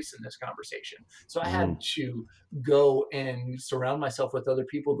a voice in this conversation. So I had Mm. to go and surround myself with other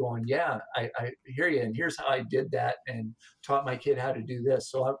people going, yeah, I hear you. And here's how I did that, and taught my kid how to do this.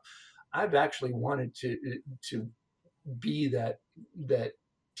 So I've actually wanted to be that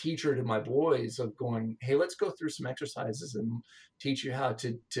teacher to my boys, of going, hey, let's go through some exercises and teach you how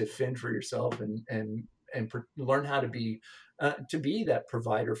to fend for yourself, and learn how to be that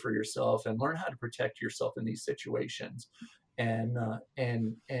provider for yourself, and learn how to protect yourself in these situations, and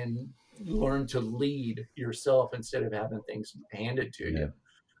learn to lead yourself instead of having things handed to Yeah, you.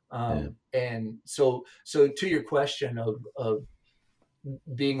 yeah, And so to your question of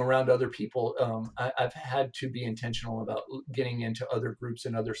being around other people, I've had to be intentional about getting into other groups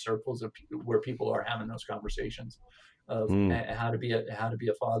and other circles where people are having those conversations of mm, how to be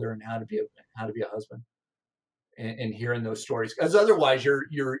a father, and how to be a husband, and hearing those stories. Because otherwise,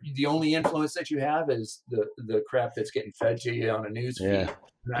 you're the only influence that you have is the crap that's getting fed to you on a news yeah, feed,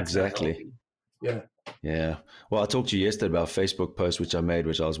 and that's not exactly. healthy. Yeah. Yeah. Well, I talked to you yesterday about a Facebook post which I made,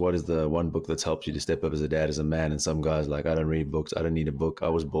 which I was, what is the one book that's helped you to step up as a dad, as a man? And some guys like, I don't read books. I don't need a book. I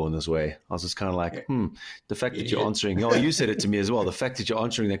was born this way. I was just kind of like, the fact that you're Idiot. answering, oh, you said it to me as well. The fact that you're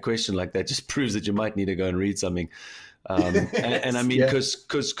answering that question like that just proves that you might need to go and read something. And I mean, Yeah.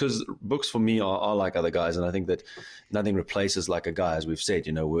 because books for me are like other guys, and I think that nothing replaces like a guy, as we've said.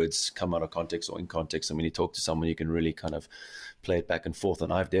 Words come out of context or in context, and when you talk to someone, you can really kind of play it back and forth.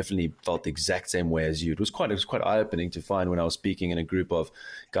 And I've definitely felt the exact same way as you. It was quite eye opening to find when I was speaking in a group of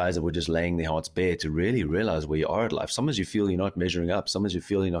guys that were just laying their hearts bare, to really realize where you are at life. Sometimes you feel you're not measuring up. Sometimes you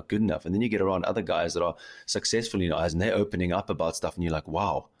feel you're not good enough, and then you get around other guys that are successful in your eyes, and they're opening up about stuff, and you're like,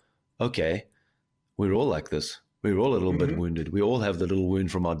 wow, okay, we're all like this. We're all a little bit Hmm. wounded. We all have the little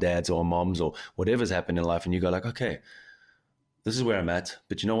wound from our dads or our moms or whatever's happened in life. And you go like, okay, this is where I'm at.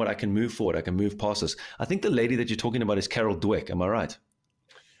 But you know what? I can move forward. I can move past this. I think the lady that you're talking about is Carol Dweck. Am I right?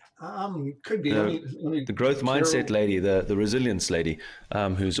 Could be. The Let me the growth mindset Carol. lady, the resilience lady,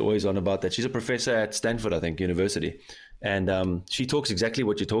 who's always on about that. She's a professor at Stanford, I think, University, and she talks exactly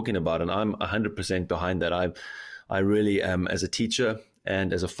what you're talking about. And I'm 100% behind that. I really am, as a teacher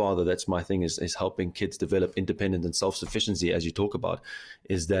and as a father. That's my thing, is helping kids develop independence and self sufficiency, as you talk about,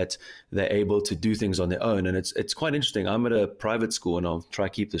 is that they're able to do things on their own. And it's quite interesting. I'm at a private school, and I'll try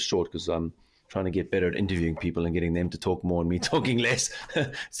to keep this short because I'm trying to get better at interviewing people and getting them to talk more and me talking less.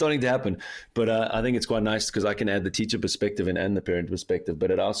 It's starting to happen. But I think it's quite nice because I can add the teacher perspective and the parent perspective.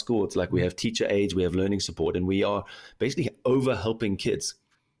 But at our school, it's like we have teacher aides, we have learning support, and we are basically over helping kids.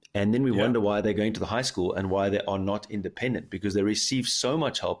 And then we Yeah. wonder why they're going to the high school and why they are not independent, because they receive so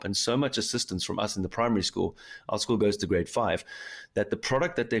much help and so much assistance from us in the primary school. Our school goes to grade 5, that the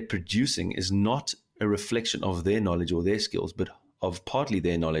product that they're producing is not a reflection of their knowledge or their skills, but of partly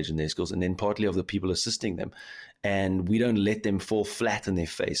their knowledge and their skills, and then partly of the people assisting them. And we don't let them fall flat in their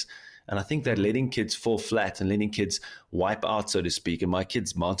face. And I think that Hmm. letting kids fall flat and letting kids wipe out, so to speak, and my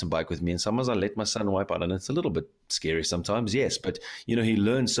kids mountain bike with me, and sometimes I let my son wipe out, and it's a little bit scary sometimes, yes, but he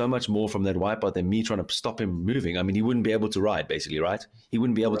learns so much more from that wipeout than me trying to stop him moving. I mean, he wouldn't be able to ride, basically, right? He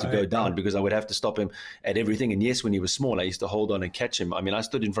wouldn't be able to go Right. down Right. because I would have to stop him at everything. And yes, when he was small, I used to hold on and catch him. I mean, I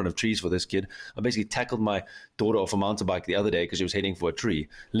stood in front of trees for this kid. I basically tackled my daughter off a mountain bike the other day because she was heading for a tree.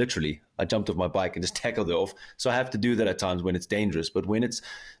 Literally, I jumped off my bike and just tackled her off. So I have to do that at times when it's dangerous. But when it's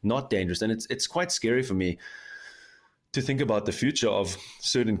not dangerous, and it's quite scary for me to think about the future of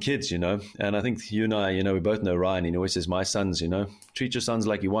certain kids, And I think you and I, we both know Ryan. He always says, "My sons, treat your sons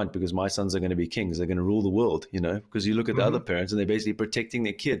like you want, because my sons are going to be kings. They're going to rule the world." Because you look at the other Hmm. parents, and they're basically protecting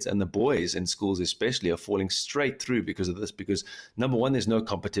their kids, and the boys in schools especially are falling straight through because of this. Because number one, there's no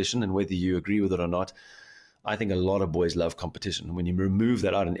competition, and whether you agree with it or not, I think a lot of boys love competition. When you remove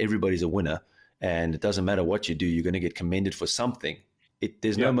that out and everybody's a winner, and it doesn't matter what you do, you're going to get commended for something.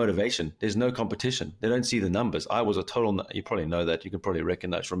 There's no Yeah. motivation. There's no competition. They don't see the numbers. I was a total, you probably know that. You can probably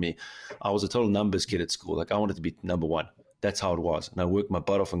recognize from me. I was a total numbers kid at school. Like I wanted to be number one. That's how it was. And I worked my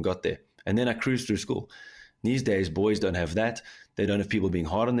butt off and got there. And then I cruised through school. These days, boys don't have that. They don't have people being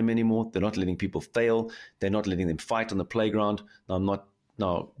hard on them anymore. They're not letting people fail. They're not letting them fight on the playground.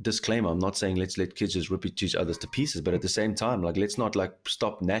 Now, disclaimer, I'm not saying let's let kids just rip each other to pieces, but at the same time, like, let's not like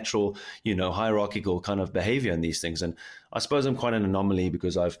stop natural, hierarchical kind of behavior in these things. And I suppose I'm quite an anomaly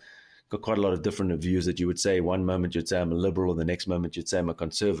because I've got quite a lot of different views that you would say one moment you'd say I'm a liberal, the next moment you'd say I'm a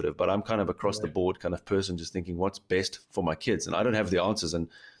conservative, but I'm kind of across the Right. board kind of person, just thinking what's best for my kids. And I don't have the answers. And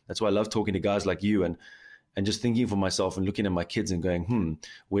that's why I love talking to guys like you and just thinking for myself and looking at my kids and going,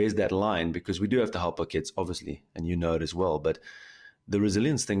 where's that line? Because we do have to help our kids, obviously, and you know it as well. But the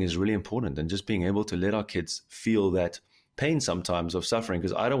resilience thing is really important, and just being able to let our kids feel that pain sometimes of suffering,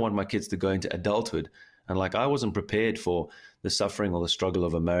 because I don't want my kids to go into adulthood and like I wasn't prepared for the suffering or the struggle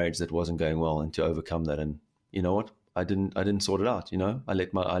of a marriage that wasn't going well, and to overcome that. And you know what, I didn't sort it out. I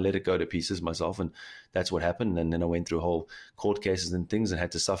let it go to pieces myself, and that's what happened. And then I went through whole court cases and things and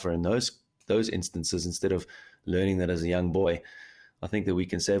had to suffer in those instances instead of learning that as a young boy. I think that we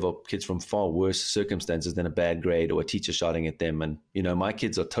can save our kids from far worse circumstances than a bad grade or a teacher shouting at them. And, my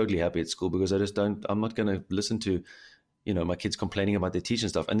kids are totally happy at school because I'm not going to listen to, my kids complaining about their teaching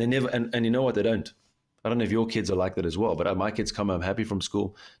stuff. And they never, and you know what? They don't. I don't know if your kids are like that as well, but my kids come home happy from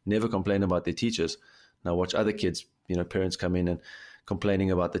school, never complain about their teachers. Now watch other kids, parents come in and complaining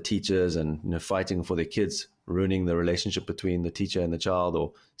about the teachers and, fighting for their kids, ruining the relationship between the teacher and the child,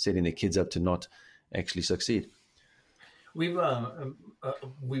 or setting their kids up to not actually succeed. We've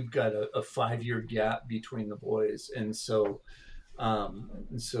we've got a 5 year gap between the boys, and so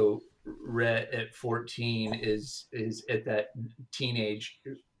Rhett at 14 is at that teenage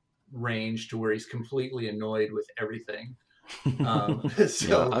range to where he's completely annoyed with everything. Yeah,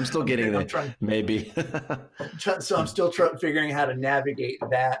 So I'm still getting I'm there, trying. maybe. So I'm still figuring how to navigate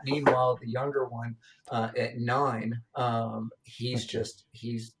that. Meanwhile, the younger one at 9, he's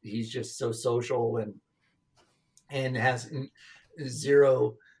just so social and has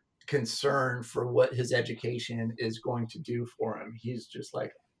zero concern for what his education is going to do for him. He's just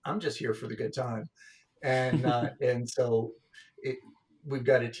like, I'm just here for the good time, and so it, we've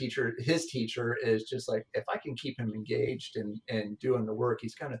got a teacher. His teacher is just like, if I can keep him engaged and doing the work,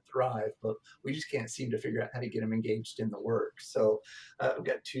 he's going to thrive. But we just can't seem to figure out how to get him engaged in the work. So we've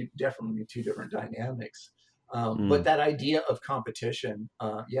got definitely two different dynamics. But Mm, that idea of competition,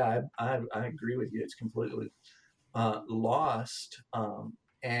 yeah, I agree with you. It's completely lost,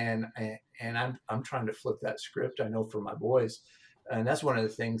 and I'm trying to flip that script. I know for my boys, and that's one of the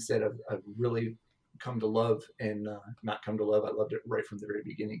things that I've really come to love, and not come to love. I loved it right from the very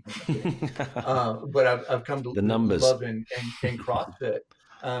beginning. I'm kidding, but I've come to the numbers. love in CrossFit,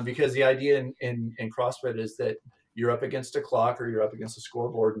 because the idea in CrossFit is that you're up against a clock or you're up against a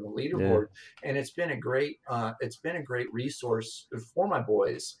scoreboard and the Yeah. leaderboard, and it's been a great resource for my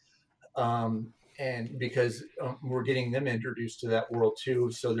boys, and because we're getting them introduced to that world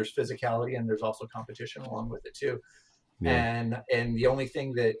too. So there's physicality and there's also competition along with it too. Yeah. And the only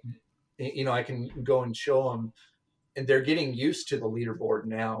thing that I can go and show them, and they're getting used to the leaderboard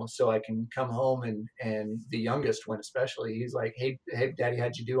now. So I can come home and the youngest one especially, he's like, hey, Daddy,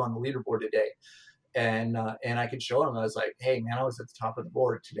 how'd you do on the leaderboard today? And I could show him. I was like, hey, man, I was at the top of the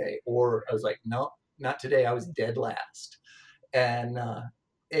board today, or I was like, no, not today. I was dead last. And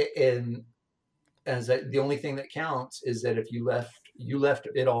and as the only thing that counts is that if you left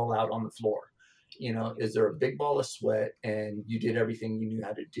it all out on the floor. Is there a big ball of sweat and you did everything you knew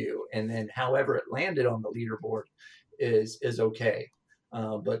how to do, and then however it landed on the leaderboard is okay.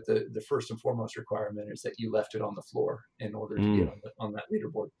 But the first and foremost requirement is that you left it on the floor in order to get Mm, on that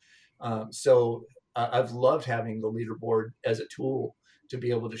leaderboard. So I've loved having the leaderboard as a tool to be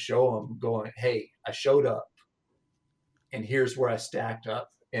able to show them, going, hey, I showed up and here's where I stacked up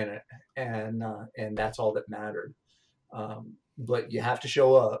in it, and that's all that mattered. But you have to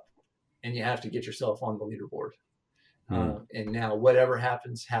show up, and you have to get yourself on the leaderboard. mm, And now whatever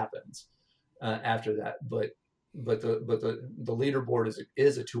happens, happens after that. But the leaderboard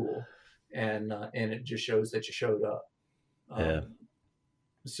is a tool, and it just shows that you showed up. yeah. Um,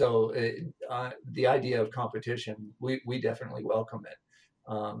 the idea of competition, we definitely welcome it.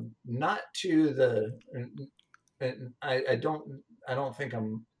 Not to the, and I don't think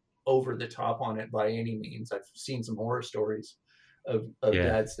I'm over the top on it by any means. I've seen some horror stories of Yeah,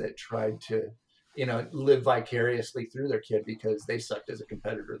 dads that tried to, live vicariously through their kid because they sucked as a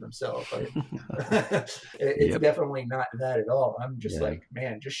competitor themselves. It's yep, definitely not that at all. I'm just yeah, like,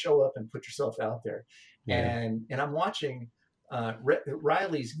 man, just show up and put yourself out there. yeah, And I'm watching.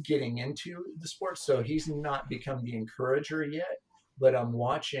 Riley's getting into the sport, so he's not become the encourager yet, but I'm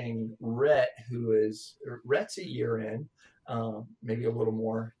watching Rhett's a year in, maybe a little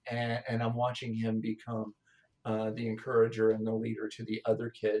more, and I'm watching him become the encourager and the leader to the other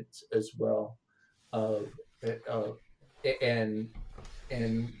kids as well. Of uh, and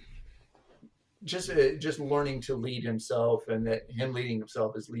and just learning to lead himself, and that him leading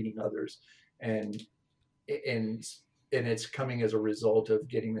himself is leading others, and and and it's coming as a result of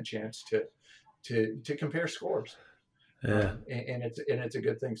getting the chance to compare scores, yeah. and it's a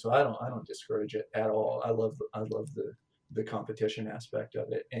good thing. So I don't discourage it at all. I love the competition aspect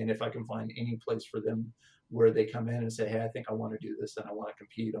of it, and if I can find any place for them where they come in and say, hey, I think I want to do this and I want to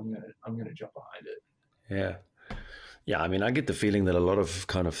compete, I'm gonna jump behind it. Yeah. Yeah, I mean, I get the feeling that a lot of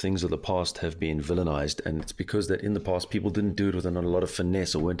kind of things of the past have been villainized, and it's because that in the past people didn't do it with a lot of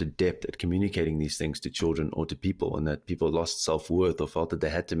finesse or weren't adept at communicating these things to children or to people, and that people lost self worth or felt that they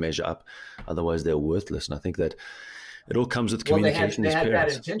had to measure up, otherwise they're worthless. And I think that it all comes with Well, communication they as had bad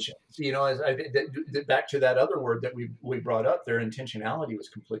parents. intentions, as back to that other word that we brought up. Their intentionality was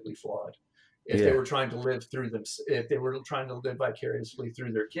completely flawed. If they Yeah, were trying to live through them, if they were trying to live vicariously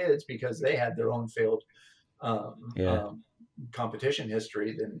through their kids because they had their own failed um, yeah, um, competition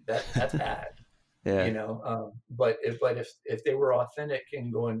history, then that's bad. yeah. If they were authentic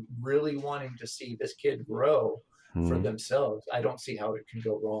and going really wanting to see this kid grow for Mm, themselves, I don't see how it can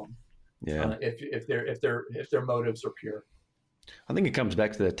go wrong. yeah. If their motives are pure. I think it comes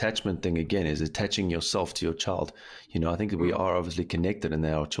back to the attachment thing again, is attaching yourself to your child. I think that we Mm-hmm. are obviously connected and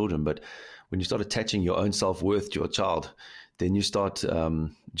they are children, but when you start attaching your own self worth to your child, then you start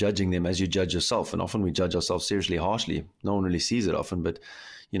judging them as you judge yourself. And often we judge ourselves seriously harshly. No one really sees it often, but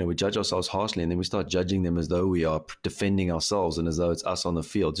we judge ourselves harshly, and then we start judging them as though we are defending ourselves and as though it's us on the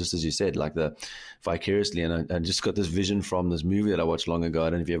field, just as you said, like the vicariously. And I just got this vision from this movie that I watched long ago. I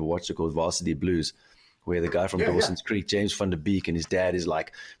don't know if you ever watched it, called Varsity Blues, where the guy from Yeah, yeah. Dawson's Creek, James Van Der Beek, and his dad is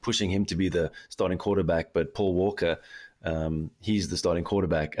like pushing him to be the starting quarterback, but Paul Walker, he's the starting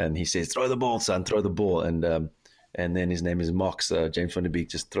quarterback, and he says, "Throw the ball, son, throw the ball," and then his name is Mox. James Van Der Beek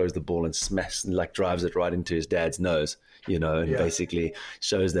just throws the ball and smashes, like drives it right into his dad's nose, and Yeah. basically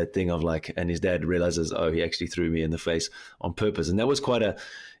shows that thing of like, and his dad realizes, oh, he actually threw me in the face on purpose, and that was quite a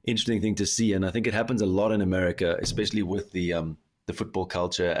interesting thing to see, and I think it happens a lot in America, especially with the football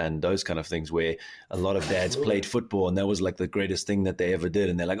culture and those kind of things, where a lot of dads Absolutely. played football and that was like the greatest thing that they ever did,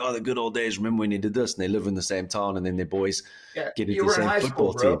 and they're like, oh, the good old days, remember when you did this, and they live in the same town, and then their boys Yeah. get into You the were in same high school,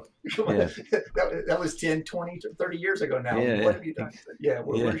 football team. bro. Yeah, That was 10, 20, 30 years ago now. yeah, What yeah, have you done? Yeah.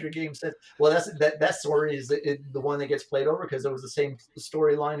 yeah, Where's your game set? Well, that story is the one that gets played over because it was the same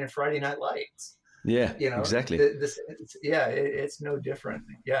storyline in Friday Night Lights. yeah, exactly. Yeah, it's no different.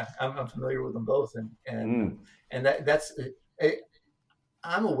 Yeah. I'm familiar with them both. Mm, And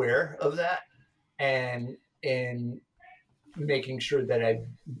I'm aware of that, and making sure that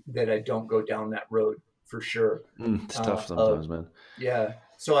I don't go down that road for sure. it's tough Of sometimes, man. Yeah,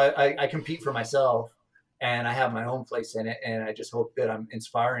 so I compete for myself, and I have my own place in it, and I just hope that I'm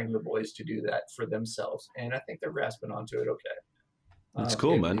inspiring the boys to do that for themselves, and I think they're grasping onto it. Okay, It's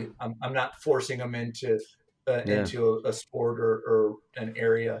cool, man. I'm not forcing them Yeah. into a sport or an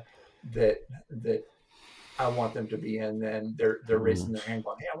area that I want them to be in. Then they're Mm. raising their hand,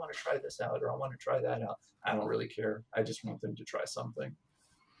 going, "Hey, I want to try this out, or I want to try that out." I don't really care. I just want them to try something.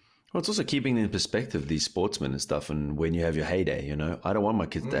 Well, it's also keeping in perspective these sportsmen and stuff, and when you have your heyday. I don't want my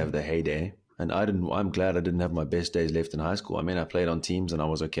kids to have Mm, their heyday, and I didn't. I'm glad I didn't have my best days left in high school. I mean, I played on teams and I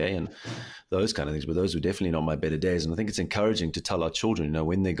was okay, and those kind of things, but those were definitely not my better days. And I think it's encouraging to tell our children,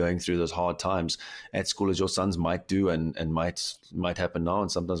 when they're going through those hard times at school, as your sons might do, and might happen now,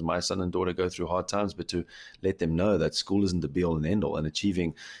 and sometimes my son and daughter go through hard times, but to let them know that school isn't the be all and end all, and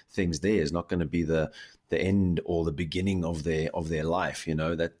achieving things there is not going to be the end or the beginning of their life.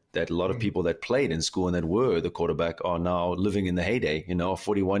 That a lot of mm. people that played in school and that were the quarterback are now living in the heyday. A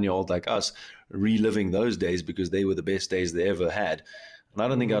 41-year-old like us reliving those days because they were the best days they ever had. And I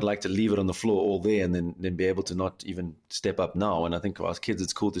don't think Hmm. I'd like to leave it on the floor all there and then be able to not even step up now. And I think for us kids,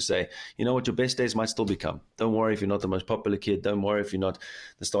 it's cool to say, you know what, your best days might still become. Don't worry if you're not the most popular kid. Don't worry if you're not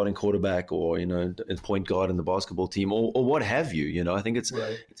the starting quarterback or, the point guard in the basketball team or what have you. I think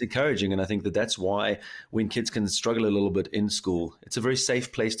Right. it's encouraging. And I think that's why when kids can struggle a little bit in school, it's a very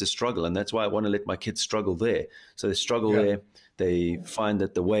safe place to struggle. And that's why I want to let my kids struggle there. So they struggle Yeah. there. They find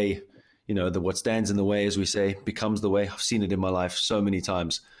that the way what stands in the way, as we say, becomes the way. I've seen it in my life so many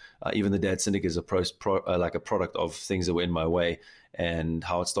times. Even the Dad Cynic is like a product of things that were in my way and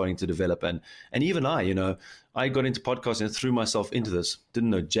how it's starting to develop. And even I got into podcasting and threw myself into this. Didn't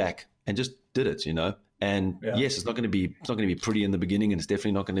know jack and just did it. And Yeah. yes, it's not going to be pretty in the beginning, and it's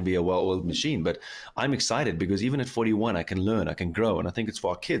definitely not going to be a well-oiled machine. But I'm excited because even at 41, I can learn, I can grow, and I think it's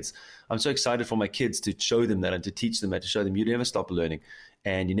for our kids. I'm so excited for my kids to show them that and to teach them that, to show them you never stop learning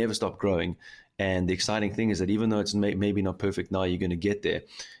and you never stop growing. And the exciting thing is that even though it's maybe not perfect now, you're going to get there,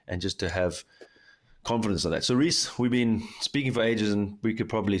 and just to have confidence on that. So, Reese, we've been speaking for ages, and we could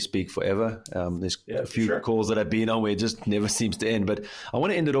probably speak forever. There's Yeah, a for few sure. calls that I've been on where it just never seems to end. But I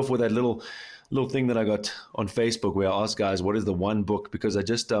want to end it off with that little thing that I got on Facebook where I asked guys, what is the one book? Because I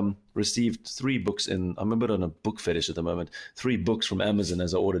just received 3 books I'm a bit on a book fetish at the moment. 3 books from Amazon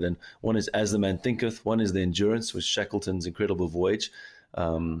as I ordered. And one is As the Man Thinketh. One is The Endurance, with Shackleton's Incredible Voyage.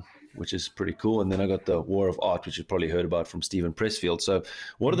 Which is pretty cool. And then I got The War of Art, which you've probably heard about, from Stephen Pressfield. So,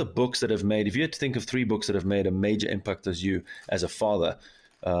 what are the books that have made, if you had to think of 3 books that have made a major impact as you as a father,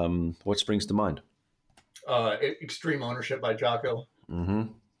 what springs to mind? Extreme Ownership by Jocko.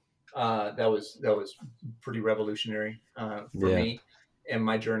 Mm-hmm. That was pretty revolutionary for Yeah. me in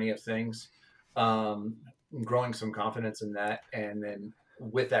my journey of things. Um, Growing some confidence in that, and then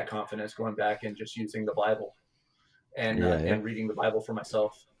with that confidence, going back and just using the Bible Yeah. Yeah. and reading the Bible for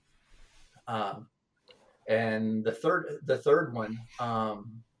myself. Um, and the third one, I,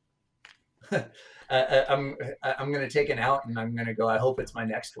 I'm going to take an out, and I'm going to go. I hope it's my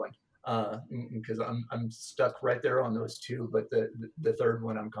next one, because I'm stuck right there on those two. But the third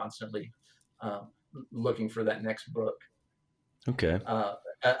one, I'm constantly uh, looking for that next book. Okay. Uh,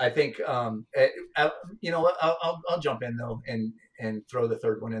 I think you know what, I'll jump in though and throw the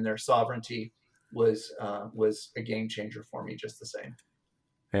third one in there. Sovereignty was a game changer for me, just the same.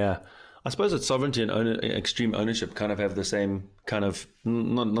 Yeah. I suppose that sovereignty and extreme ownership kind of have the same kind of,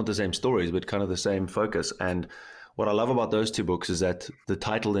 not the same stories, but kind of the same focus. And what I love about those 2 books is that the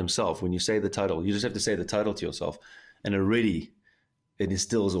title themselves, when you say the title, you just have to say the title to yourself, and already it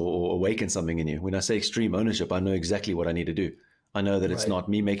instills or awakens something in you. When I say extreme ownership, I know exactly what I need to do. I know that it's Right. not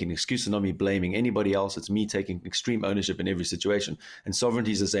me making excuses, not me blaming anybody else. It's me taking extreme ownership in every situation. And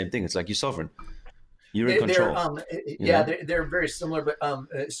sovereignty is the same thing. It's like you're sovereign. You're in They're control. You yeah, know. they're very similar, but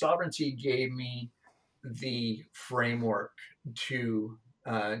sovereignty gave me the framework to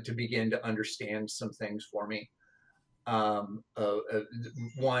begin to understand some things for me.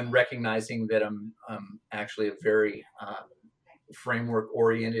 One, recognizing that I'm actually a very framework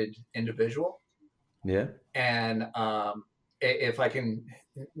oriented individual, Yeah. and if I can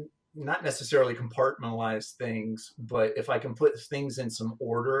not necessarily compartmentalize things, but if I can put things in some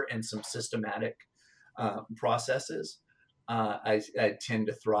order and some systematic processes, I tend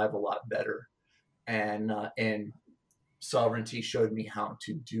to thrive a lot better. And sovereignty showed me how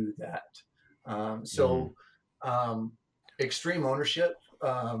to do that. So Mm. um, extreme ownership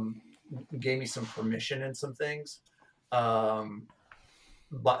gave me some permission in some things. Um,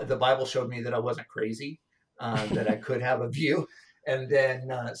 but the Bible showed me that I wasn't crazy, that I could have a view. And then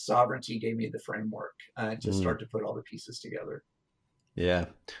sovereignty gave me the framework to Mm. start to put all the pieces together. Yeah.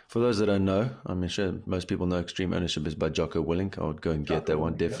 For those that don't know, I'm sure most people know Extreme Ownership is by Jocko Willink. I would go and get Jocko that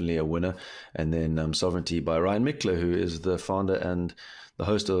one. Willink, yeah. Definitely a winner. And then Sovereignty by Ryan Mickler, who is the founder and the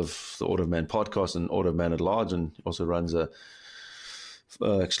host of the Order of Man podcast and Order of Man at Large, and also runs a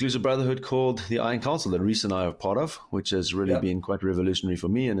exclusive brotherhood called the Iron Council that Reese and I are part of, which has really Yep. been quite revolutionary for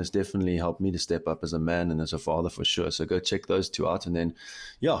me and has definitely helped me to step up as a man and as a father for sure. So go check those 2 out. And then,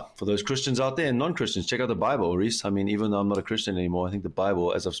 yeah, for those Christians out there and non-Christians, check out the Bible, Reese. I mean, even though I'm not a Christian anymore, I think the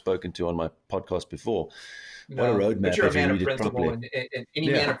Bible, as I've spoken to on my podcast before, what a No, but roadmap you're a if you man of read it principle, properly. and any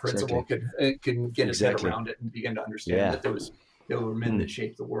man Yeah, of principle exactly. could get his head Exactly. around it and begin to understand Yeah. that there were men that Mm,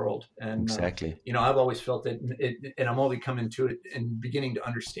 shaped the world. And exactly. I've always felt that, and I'm only coming to it and beginning to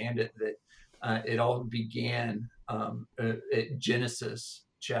understand it, that it all began at Genesis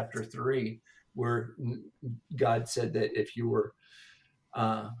chapter 3, where God said that if you were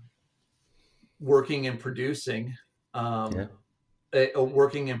uh, working and producing. Yeah.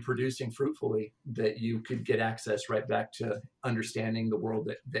 Working and producing fruitfully, that you could get access right back to understanding the world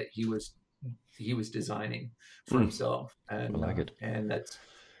that he was he was designing for Mm, himself, I like it. and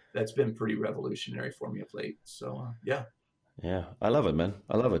that's been pretty revolutionary for me of late. So yeah, Yeah, I love it, man.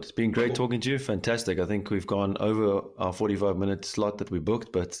 I love it. It's been great cool. talking to you. Fantastic. I think we've gone over our 45-minute slot that we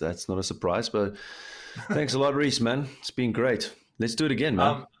booked, but that's not a surprise. But thanks a lot, Reese, man. It's been great. Let's do it again, man.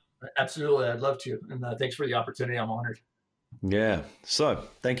 Um, Absolutely, I'd love to, and thanks for the opportunity. I'm honored. Yeah. So,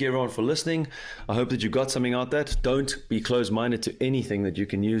 thank you everyone for listening. I hope that you got something out of that. Don't be closed minded to anything that you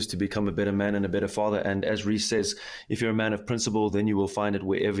can use to become a better man and a better father. And as Reese says, if you're a man of principle, then you will find it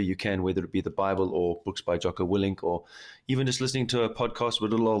wherever you can, whether it be the Bible or books by Jocko Willink, or even just listening to a podcast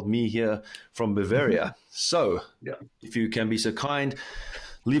with little old me here from Bavaria. So, Yeah. if you can be so kind,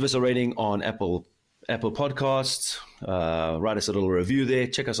 leave us a rating on Apple Podcasts. Write us a little review there.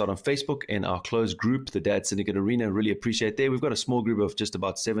 Check us out on Facebook in our closed group, the Dad Syndicate Arena. Really appreciate there. We've got a small group of just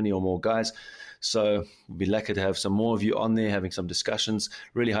about 70 or more guys. So we'd be lucky to have some more of you on there having some discussions.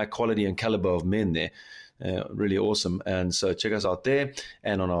 Really high quality and caliber of men there. Really awesome. And so check us out there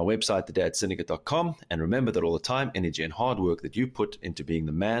and on our website, thedadsyndicate.com. And remember that all the time, energy, and hard work that you put into being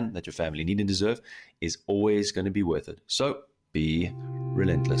the man that your family need and deserve is always going to be worth it. So be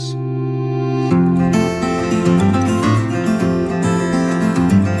relentless.